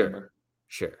scoring number.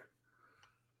 Sure.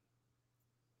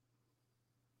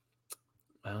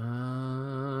 Man,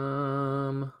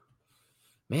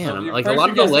 I'm you're like a first lot you're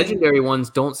of the guessing legendary ones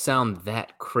don't sound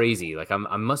that crazy. Like I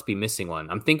must be missing one.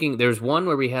 I'm thinking there's one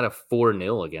where we had a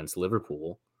 4-0 against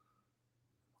Liverpool.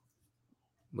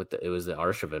 It was the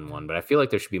Arshavin one, but I feel like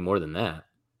there should be more than that.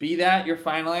 be that your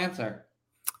final answer.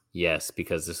 Yes,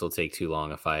 because this will take too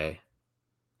long if I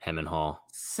hem and haw.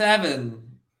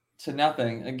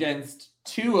 7-0 against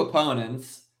two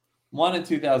opponents, one in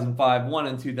 2005, one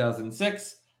in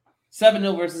 2006.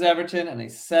 7-0 versus Everton and a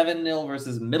 7-0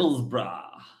 versus Middlesbrough.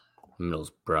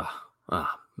 Middlesbrough.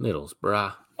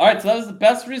 Middlesbrough. All right, so that was the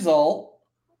best result.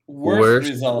 Worst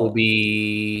result will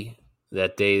be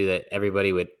that day that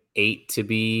everybody would hate to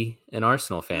be an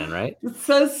Arsenal fan, right? It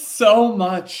says so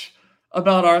much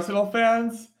about Arsenal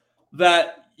fans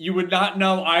that you would not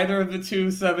know either of the two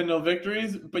 7-0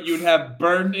 victories, but you would have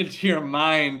burned into your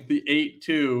mind the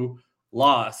 8-2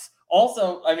 loss.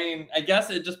 Also, I mean, I guess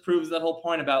it just proves that whole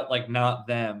point about like not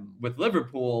them with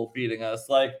Liverpool beating us.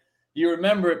 Like you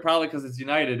remember it probably because it's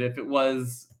United. If it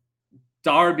was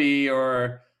Derby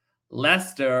or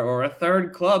Leicester or a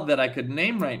third club that I could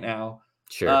name right now,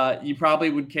 Sure. you probably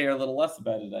would care a little less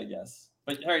about it, I guess.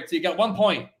 But all right, so you got 1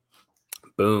 point.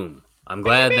 Boom. I'm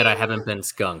glad that I haven't been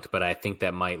skunked, but I think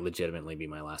that might legitimately be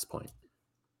my last point.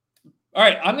 All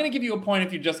right, I'm going to give you a point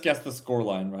if you just guess the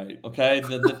scoreline right. Okay,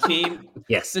 the team.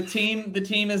 Yes. The team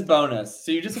is bonus,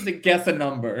 so you just have to guess a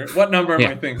number. What number am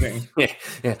I thinking?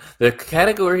 Yeah. The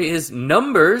category is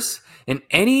numbers, and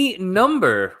any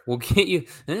number will get you.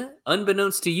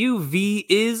 Unbeknownst to you, V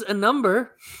is a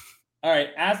number. All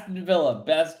right, Aston Villa,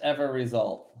 best ever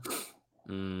result.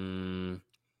 5-1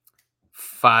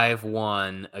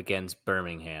 against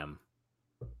Birmingham.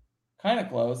 Kind of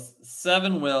close.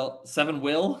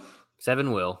 7-1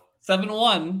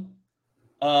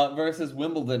 versus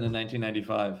Wimbledon in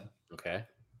 1995. Okay.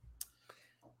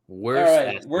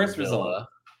 Worst result.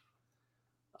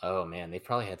 Oh man, they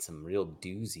probably had some real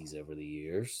doozies over the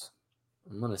years.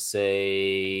 I'm gonna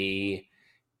say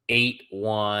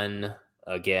 8-1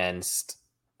 against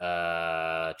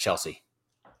Chelsea.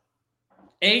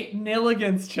 8-0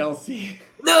 against Chelsea.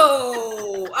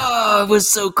 No! Oh, it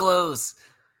was so close.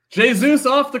 Jesus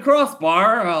off the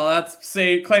crossbar. Oh, that's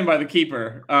claimed by the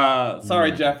keeper.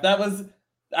 Sorry, Jeff. That was.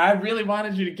 I really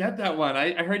wanted you to get that one.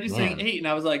 I heard you saying 8, and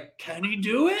I was like, "Can he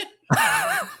do it?"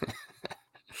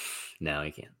 No,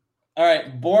 he can't. All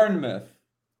right, Bournemouth.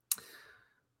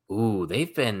 Ooh,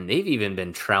 they've even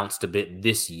been trounced a bit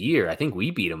this year. I think we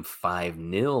beat them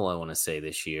 5-0. I want to say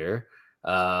this year.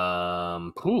 I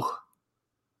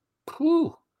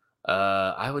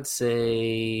would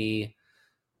say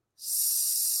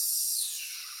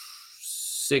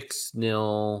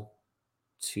 6-0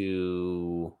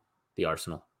 to the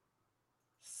Arsenal.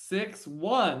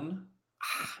 6-1.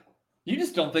 You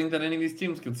just don't think that any of these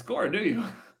teams can score, do you?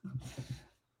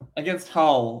 Against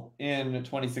Hull in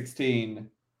 2016.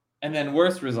 And then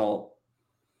worst result.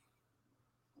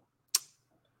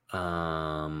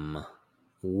 We're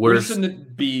just in the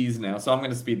B's now, so I'm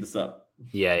going to speed this up.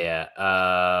 Yeah.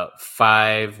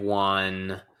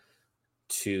 5-1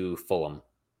 to Fulham.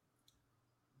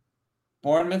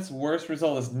 Bournemouth's worst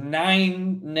result is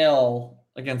 9-0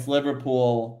 against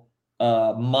Liverpool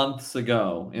months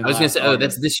ago. I was going to say,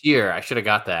 that's this year. I should have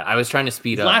got that. I was trying to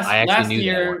speed up. I actually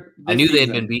knew that one. I knew they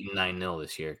had been beaten 9-0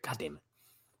 this year. God damn it.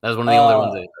 That was one of the only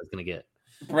ones I was going to get.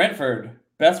 Brentford,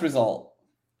 best result.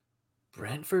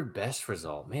 Brentford, best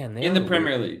result. Man, in the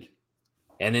Premier League.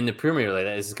 And in the Premier League,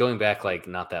 this is going back like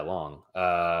not that long.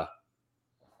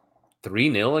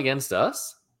 3-0 against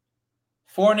us?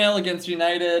 4-0 against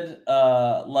United.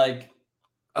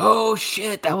 Oh,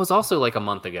 shit. That was also like a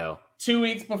month ago. 2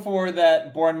 weeks before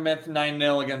that, Bournemouth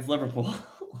 9-0 against Liverpool.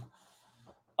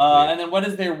 And then what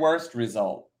is their worst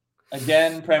result?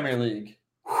 Again, Premier League.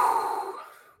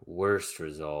 Worst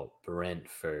result,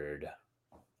 Brentford.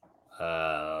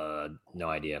 No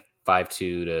idea.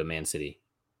 5-2 to Man City.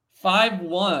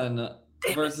 5-1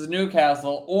 versus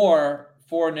Newcastle or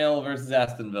 4-0 versus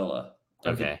Aston Villa.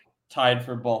 Okay. Tied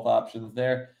for both options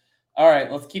there. All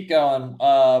right, let's keep going.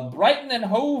 Brighton and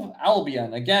Hove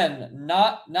Albion. Again,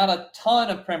 not a ton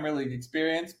of Premier League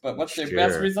experience, but what's their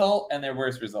best result and their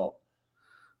worst result?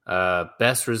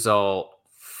 Best result,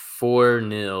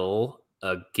 4-0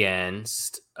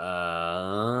 against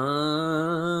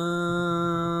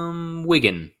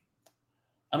Wigan.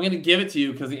 I'm going to give it to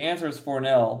you because the answer is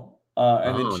 4-0.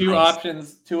 And the two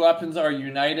options are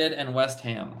United and West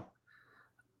Ham.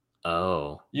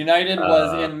 Oh. United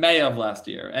was in May of last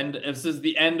year. And this is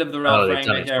the end of the Ralph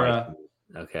Rangnick era.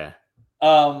 Okay.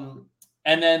 And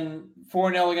then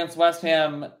 4-0 against West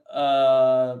Ham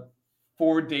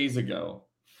 4 days ago.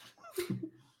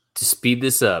 To speed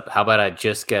this up, how about I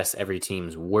just guess every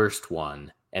team's worst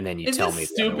one, and then you Is tell this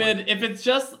me the other one? stupid? If it's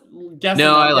just guess a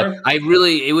No, number.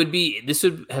 this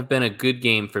would have been a good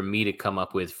game for me to come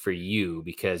up with for you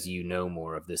because you know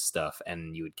more of this stuff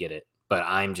and you would get it. But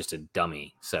I'm just a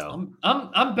dummy, so.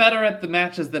 I'm better at the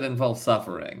matches that involve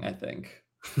suffering, I think.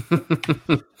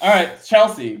 All right,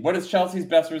 Chelsea. What is Chelsea's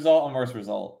best result and worst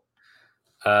result?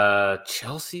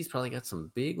 Chelsea's probably got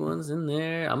some big ones in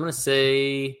there. I'm gonna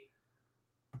say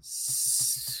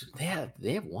they have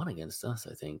one against us.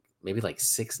 I think maybe like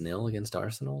 6-0 against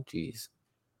Arsenal. Jeez,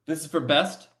 This is for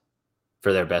best.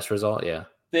 for their best result, yeah.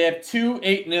 They have 2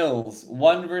 8-0s,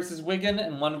 one versus Wigan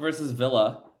and one versus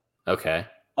Villa. Okay.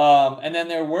 And then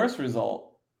their worst result.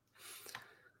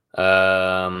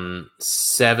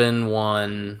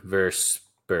 7-1 versus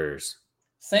Spurs.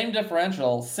 Same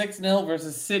differential, 6-0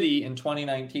 versus City in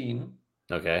 2019.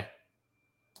 Okay.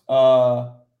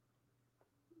 That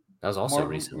was also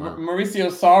recent. Wow.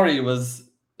 Mauricio Sarri was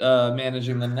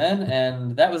managing them then,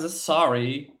 and that was a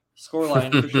sorry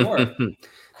scoreline for sure.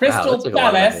 Crystal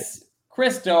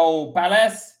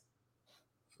Palace.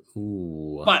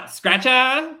 Ooh. Butt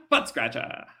scratcher.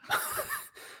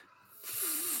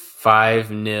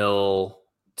 5-0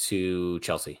 to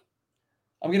Chelsea.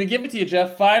 I'm going to give it to you,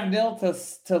 Jeff.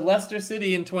 5-0 to Leicester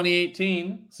City in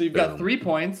 2018. So you've got 3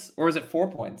 points, or is it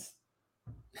 4 points?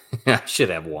 I should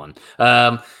have 1.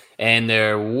 And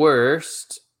their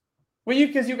worst. Well,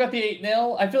 because you got the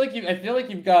 8-0. I feel like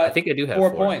you've got. I think I do have 4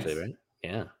 points, points, actually, right?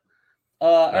 Yeah.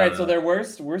 All right. So their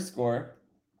worst score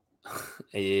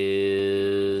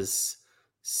is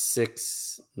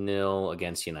 6-0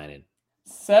 against United.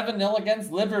 7-0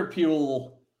 against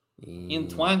Liverpool in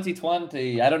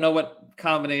 2020. I don't know what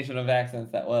combination of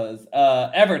accents that was.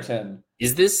 Everton.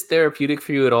 Is this therapeutic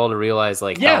for you at all to realize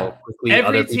how quickly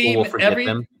other people will forget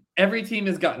them? Every team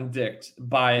has gotten dicked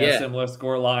by a similar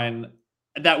score line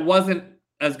that wasn't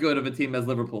as good of a team as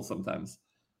Liverpool sometimes.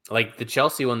 Like the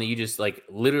Chelsea one that you just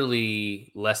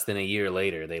literally less than a year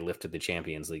later, they lifted the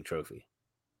Champions League trophy.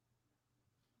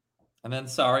 And then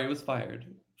Sarri was fired.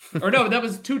 Or no, that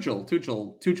was Tuchel.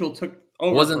 Tuchel took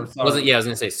over. Wasn't yeah, I was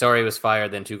gonna say Sarri was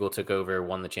fired, then Tuchel took over,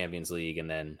 won the Champions League, and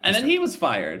then he was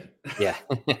fired. Yeah.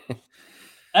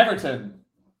 Everton.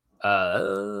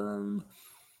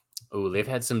 They've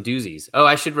had some doozies. Oh,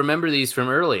 I should remember these from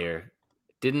earlier.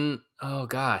 Oh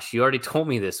gosh, you already told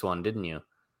me this one, didn't you?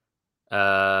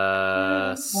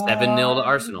 7-0 to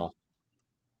Arsenal.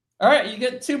 All right, you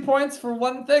get 2 points for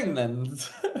one thing then.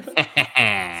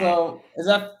 So is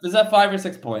that 5 or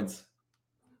 6 points?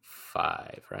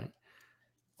 5, right?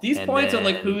 These points are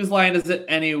whose line is it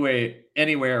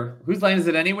anywhere? Whose line is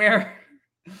it anywhere?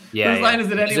 Yeah. Whose line is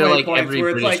it anyway? Points every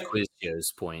where British it's quiz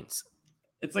shows points.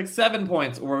 It's 7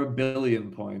 points or 1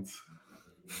 billion points.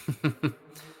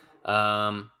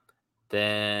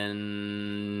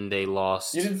 Then they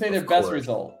lost. You didn't say their best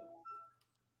result.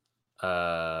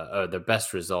 Their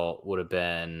best result would have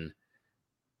been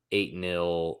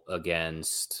 8-0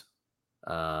 against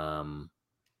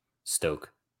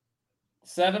Stoke.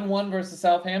 7-1 versus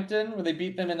Southampton, where they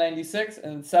beat them in 96,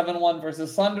 and 7-1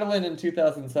 versus Sunderland in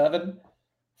 2007.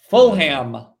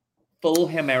 Fulham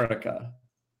America.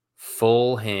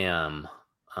 Fulham.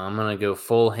 I'm going to go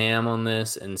Fulham on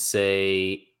this and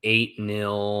say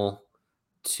 8-0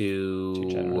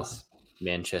 to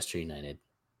Manchester United.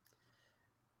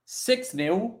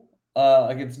 6-0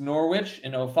 against Norwich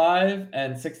in 2005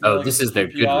 and 6-0 Oh, this is their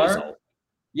good result.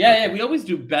 Yeah, we always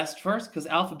do best first because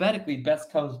alphabetically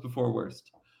best comes before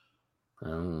worst.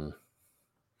 Oh.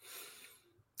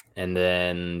 And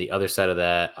then the other side of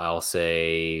that, I'll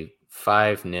say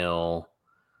 5-0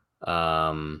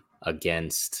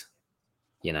 against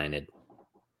United.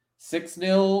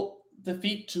 6-0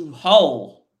 defeat to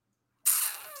Hull.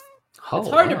 It's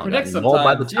hard to predict sometimes.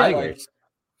 By the Tigers.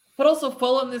 But also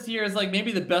Fulham this year is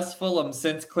maybe the best Fulham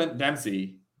since Clint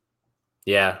Dempsey.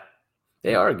 Yeah,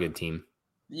 they are a good team.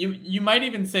 You might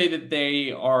even say that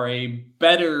they are a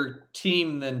better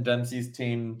team than Dempsey's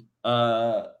team.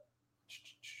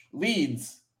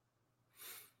 Leeds.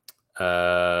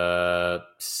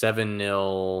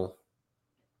 7-0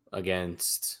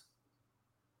 against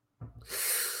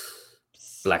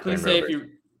Blackburn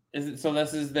Rovers. So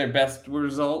this is their best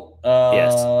result?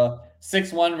 Yes.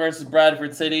 6-1 versus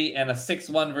Bradford City and a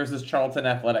 6-1 versus Charlton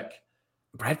Athletic.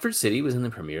 Bradford City was in the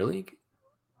Premier League?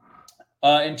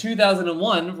 In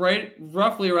 2001,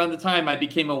 roughly around the time I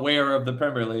became aware of the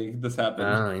Premier League, this happened.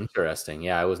 Oh, interesting.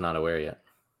 Yeah, I was not aware yet.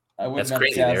 That's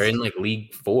crazy. They're in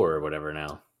League 4 or whatever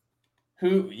now.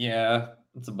 Yeah,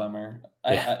 it's a bummer.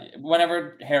 Yeah.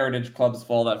 Whenever heritage clubs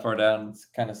fall that far down, it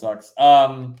kind of sucks.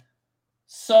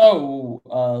 So,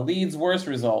 Leeds' worst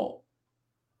result.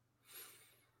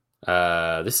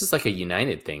 This is like a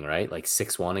United thing, right? Like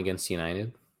 6-1 against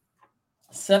United.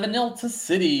 7-0 to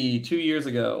City 2 years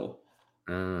ago.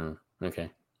 Okay.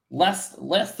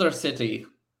 Leicester City.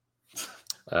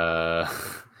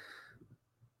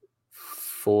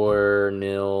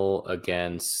 4-0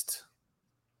 against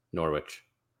Norwich.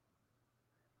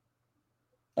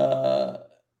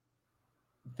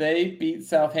 They beat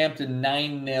Southampton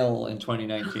 9-0 in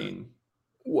 2019.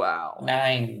 Wow.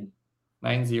 9-0.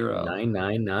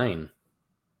 9-9-9.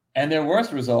 And their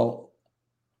worst result.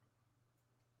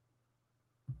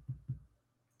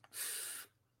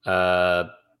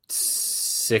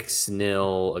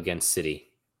 6-0 against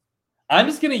City. I'm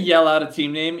just going to yell out a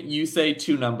team name. You say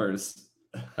 2 numbers.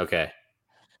 Okay.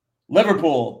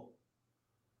 Liverpool.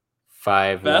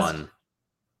 5-1.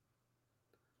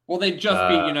 Well, they just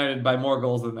beat United by more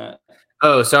goals than that.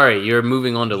 Oh, sorry. You're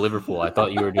moving on to Liverpool. I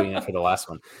thought you were doing that for the last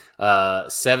one.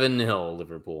 7-0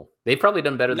 Liverpool. They've probably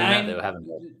done better than that, though, haven't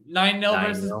they? 9-0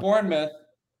 versus Bournemouth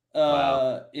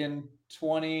in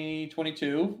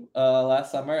 2022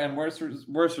 last summer. And worst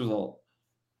result.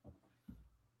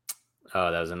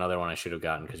 Oh, that was another one I should have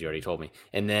gotten because you already told me.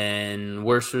 And then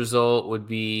worst result would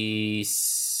be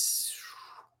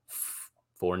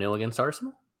 4-0 against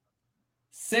Arsenal?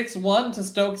 6-1 to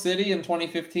Stoke City in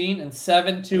 2015 and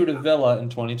 7-2 to Villa in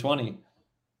 2020.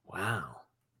 Wow.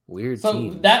 Weird So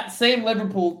team. that same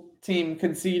Liverpool team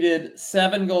conceded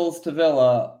 7 goals to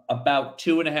Villa about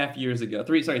 2.5 years ago.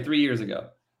 3 years ago.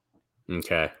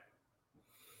 Okay.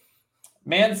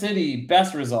 Man City,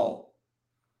 best result.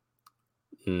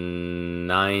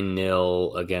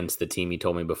 9-0 against the team you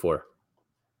told me before.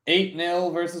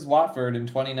 8-0 versus Watford in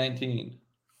 2019.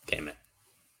 Damn it.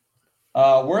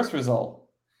 Worst result.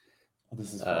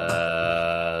 This is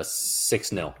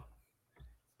 6-0.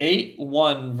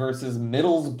 8-1 versus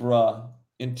Middlesbrough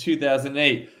in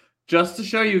 2008. Just to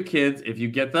show you, kids, if you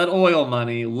get that oil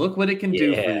money, look what it can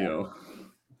do for you.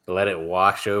 Let it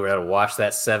wash over. That'll wash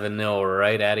that 7-0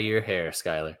 right out of your hair,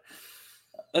 Skylar.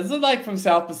 This is like from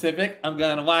South Pacific. I'm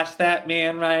gonna wash that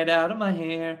man right out of my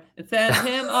hair and send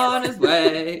him on his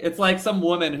way. It's like some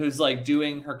woman who's like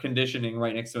doing her conditioning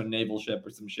right next to a naval ship or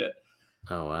some shit.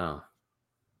 Oh wow.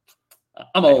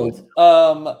 I'm old.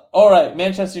 All right,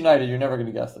 Manchester United. You're never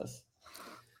gonna guess this.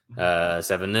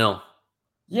 7-0.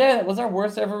 Yeah, it was our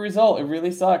worst ever result. It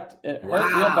really sucked. It hurt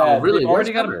real Wow, bad. really?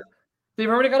 They've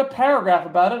already got a paragraph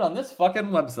about it on this fucking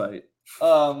website.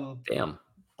 Damn.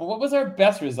 But what was our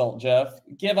best result, Jeff?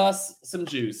 Give us some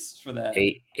juice for that.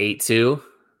 8-2.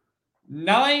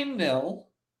 9-0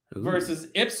 versus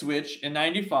Ipswich in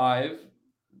 95.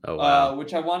 Oh wow.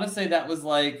 Which I want to say that was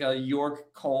like a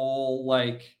York Cole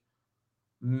like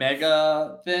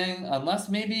mega thing, unless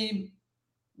maybe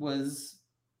was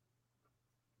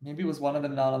one of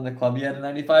them not on the club yet in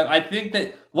 95. I think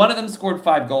that one of them scored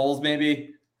 5 goals,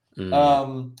 maybe.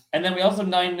 And then we also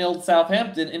 9-0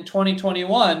 Southampton in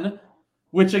 2021,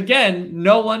 which again,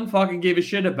 no one fucking gave a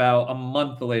shit about a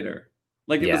month later.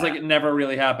 Like it was like it never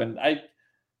really happened. I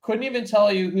couldn't even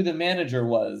tell you who the manager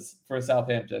was for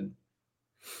Southampton.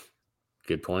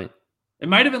 Good point. It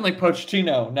might have been like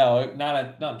Pochettino. No, not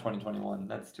in 2021.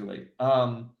 That's too late.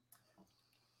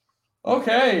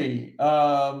 Okay.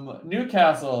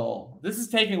 Newcastle. This is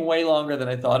taking way longer than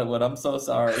I thought it would. I'm so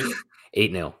sorry.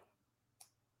 8-0.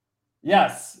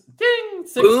 Yes. Ding!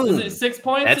 6, is it 6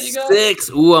 points That's that you got? 6.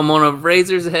 Ooh, I'm on a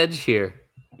razor's edge here.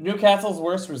 Newcastle's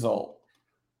worst result.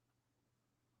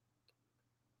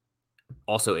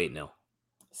 Also 8-0.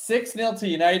 6-0 to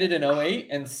United in 2008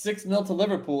 and 6-0 to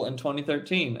Liverpool in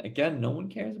 2013. Again, no one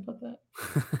cares about that.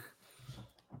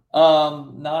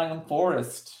 Nottingham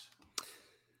Forest.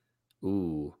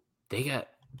 Ooh, they got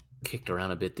kicked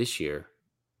around a bit this year.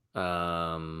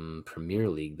 Premier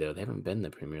League, though. They haven't been in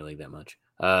the Premier League that much.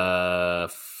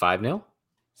 5-0?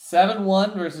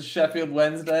 7-1 versus Sheffield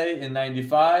Wednesday in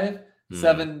 95. I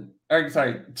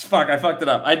fucked it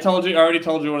up. I already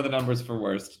told you one of the numbers for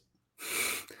worst.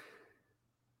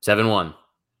 7-1.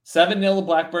 7-0 to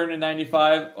Blackburn in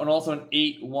 95, and also an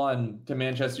 8-1 to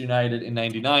Manchester United in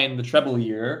 99, the treble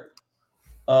year.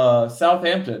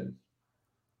 Southampton.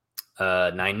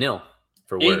 9-0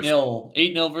 for worst.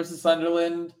 8-0 versus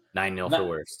Sunderland. 9-0 for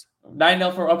worst.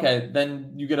 9-0 for, okay,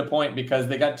 then you get a point because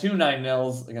they got 2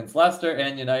 9-0s against Leicester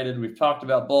and United. We've talked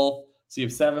about both, so you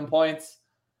have 7 points.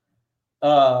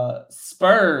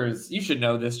 Spurs. You should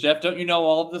know this, Jeff. Don't you know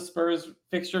all of the Spurs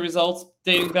fixture results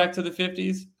dating back to the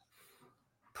 50s?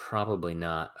 Probably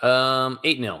not.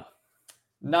 8-0.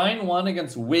 9-1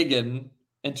 against Wigan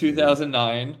in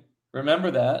 2009. Remember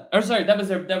that? Or sorry, that was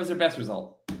their best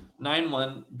result.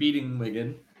 9-1 beating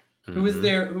Wigan. Who was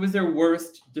their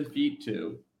worst defeat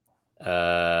to?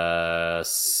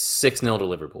 6-0 to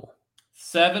Liverpool.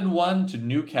 7-1 to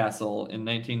Newcastle in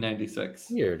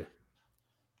 1996. Weird.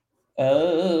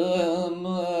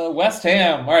 West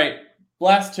Ham. All right,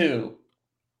 last two.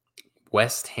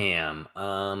 West Ham.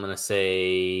 I'm gonna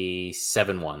say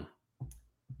 7-1.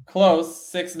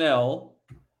 Close. 6-0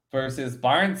 versus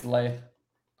Barnsley.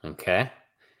 Okay.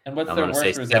 And what's I'm their gonna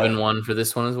worst say result? 7-1 for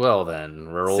this one as well. Then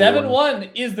 7-1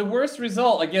 is the worst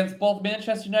result against both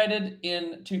Manchester United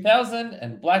in 2000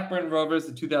 and Blackburn Rovers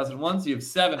in 2001. So you have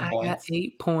 7 points. I got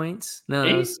 8 points. No,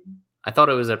 8? I thought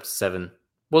it was up to 7.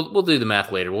 We'll do the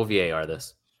math later. We'll VAR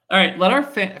this. All right, let our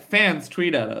fans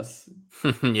tweet at us.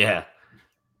 Yeah,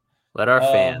 let our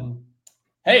fan.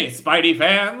 Hey, Spidey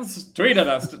fans, tweet at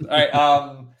us. All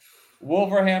right,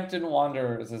 Wolverhampton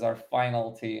Wanderers is our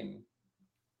final team.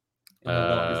 In the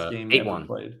longest game 8-1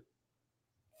 played.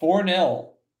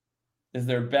 4-0 is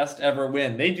their best ever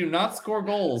win. They do not score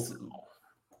goals.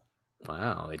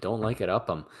 Wow, they don't like it up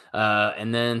them.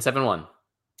 And then 7-1.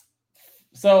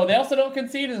 So they also don't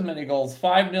concede as many goals.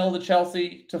 5-0 to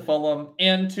Chelsea, to Fulham,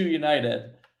 and to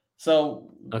United.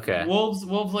 So Okay.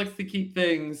 Wolves likes to keep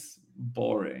things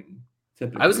boring.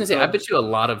 Typically. I was gonna say, I bet you a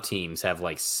lot of teams have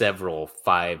like several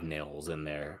 5-0s in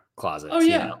their closets. Oh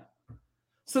yeah. You know?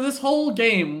 So this whole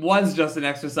game was just an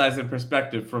exercise in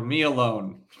perspective from me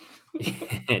alone.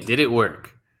 Did it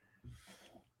work?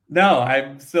 No,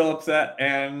 I'm still upset,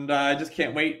 and I just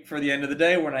can't wait for the end of the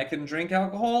day when I can drink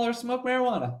alcohol or smoke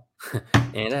marijuana.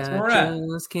 And That's I where we're at.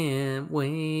 just can't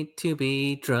wait to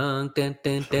be drunk. Dun,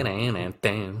 dun, dun, dun, dun,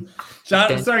 dun.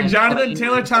 Starring Jonathan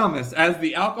Taylor Thomas as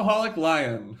the alcoholic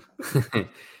lion.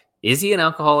 Is he an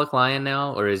alcoholic lion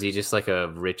now, or is he just like a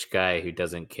rich guy who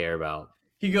doesn't care about?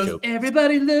 He goes, Joke.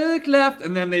 everybody look left,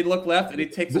 and then they look left, and he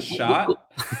takes a shot.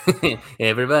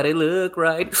 Everybody look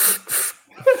right.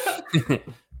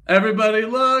 Everybody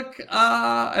look,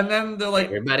 and then they're like,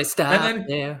 Everybody stop and then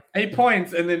there. he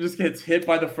points, and then just gets hit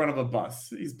by the front of a bus.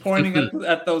 He's pointing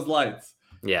at those lights.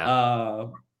 Yeah.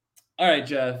 All right,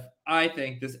 Jeff. I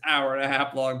think this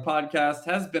hour-and-a-half long podcast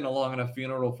has been a long enough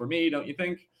funeral for me, don't you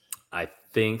think? I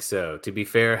think so. To be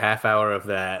fair, half hour of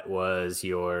that was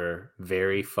your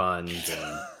very fun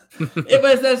game. It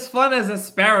was as fun as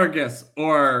asparagus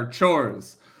or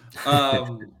chores.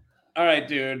 All right,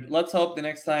 dude. Let's hope the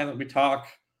next time that we talk,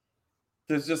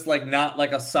 there's just like not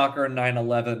like a soccer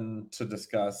 9/11 to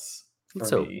discuss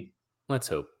for me. Let's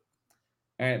hope.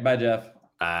 All right, bye, Jeff.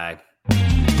 Bye.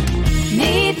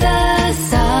 Meet the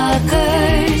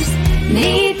Suckers.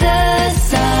 Meet the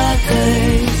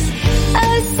Suckers.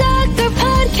 A soccer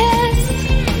podcast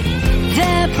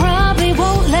that probably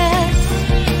won't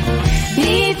last.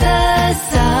 Meet the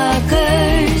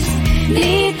Suckers.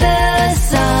 Meet the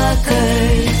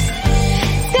Suckers.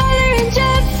 Skylar and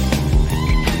Jeff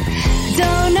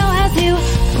don't know how to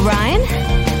rhyme.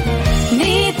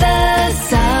 Meet the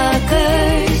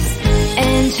Suckers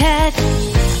and chat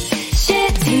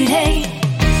shit today.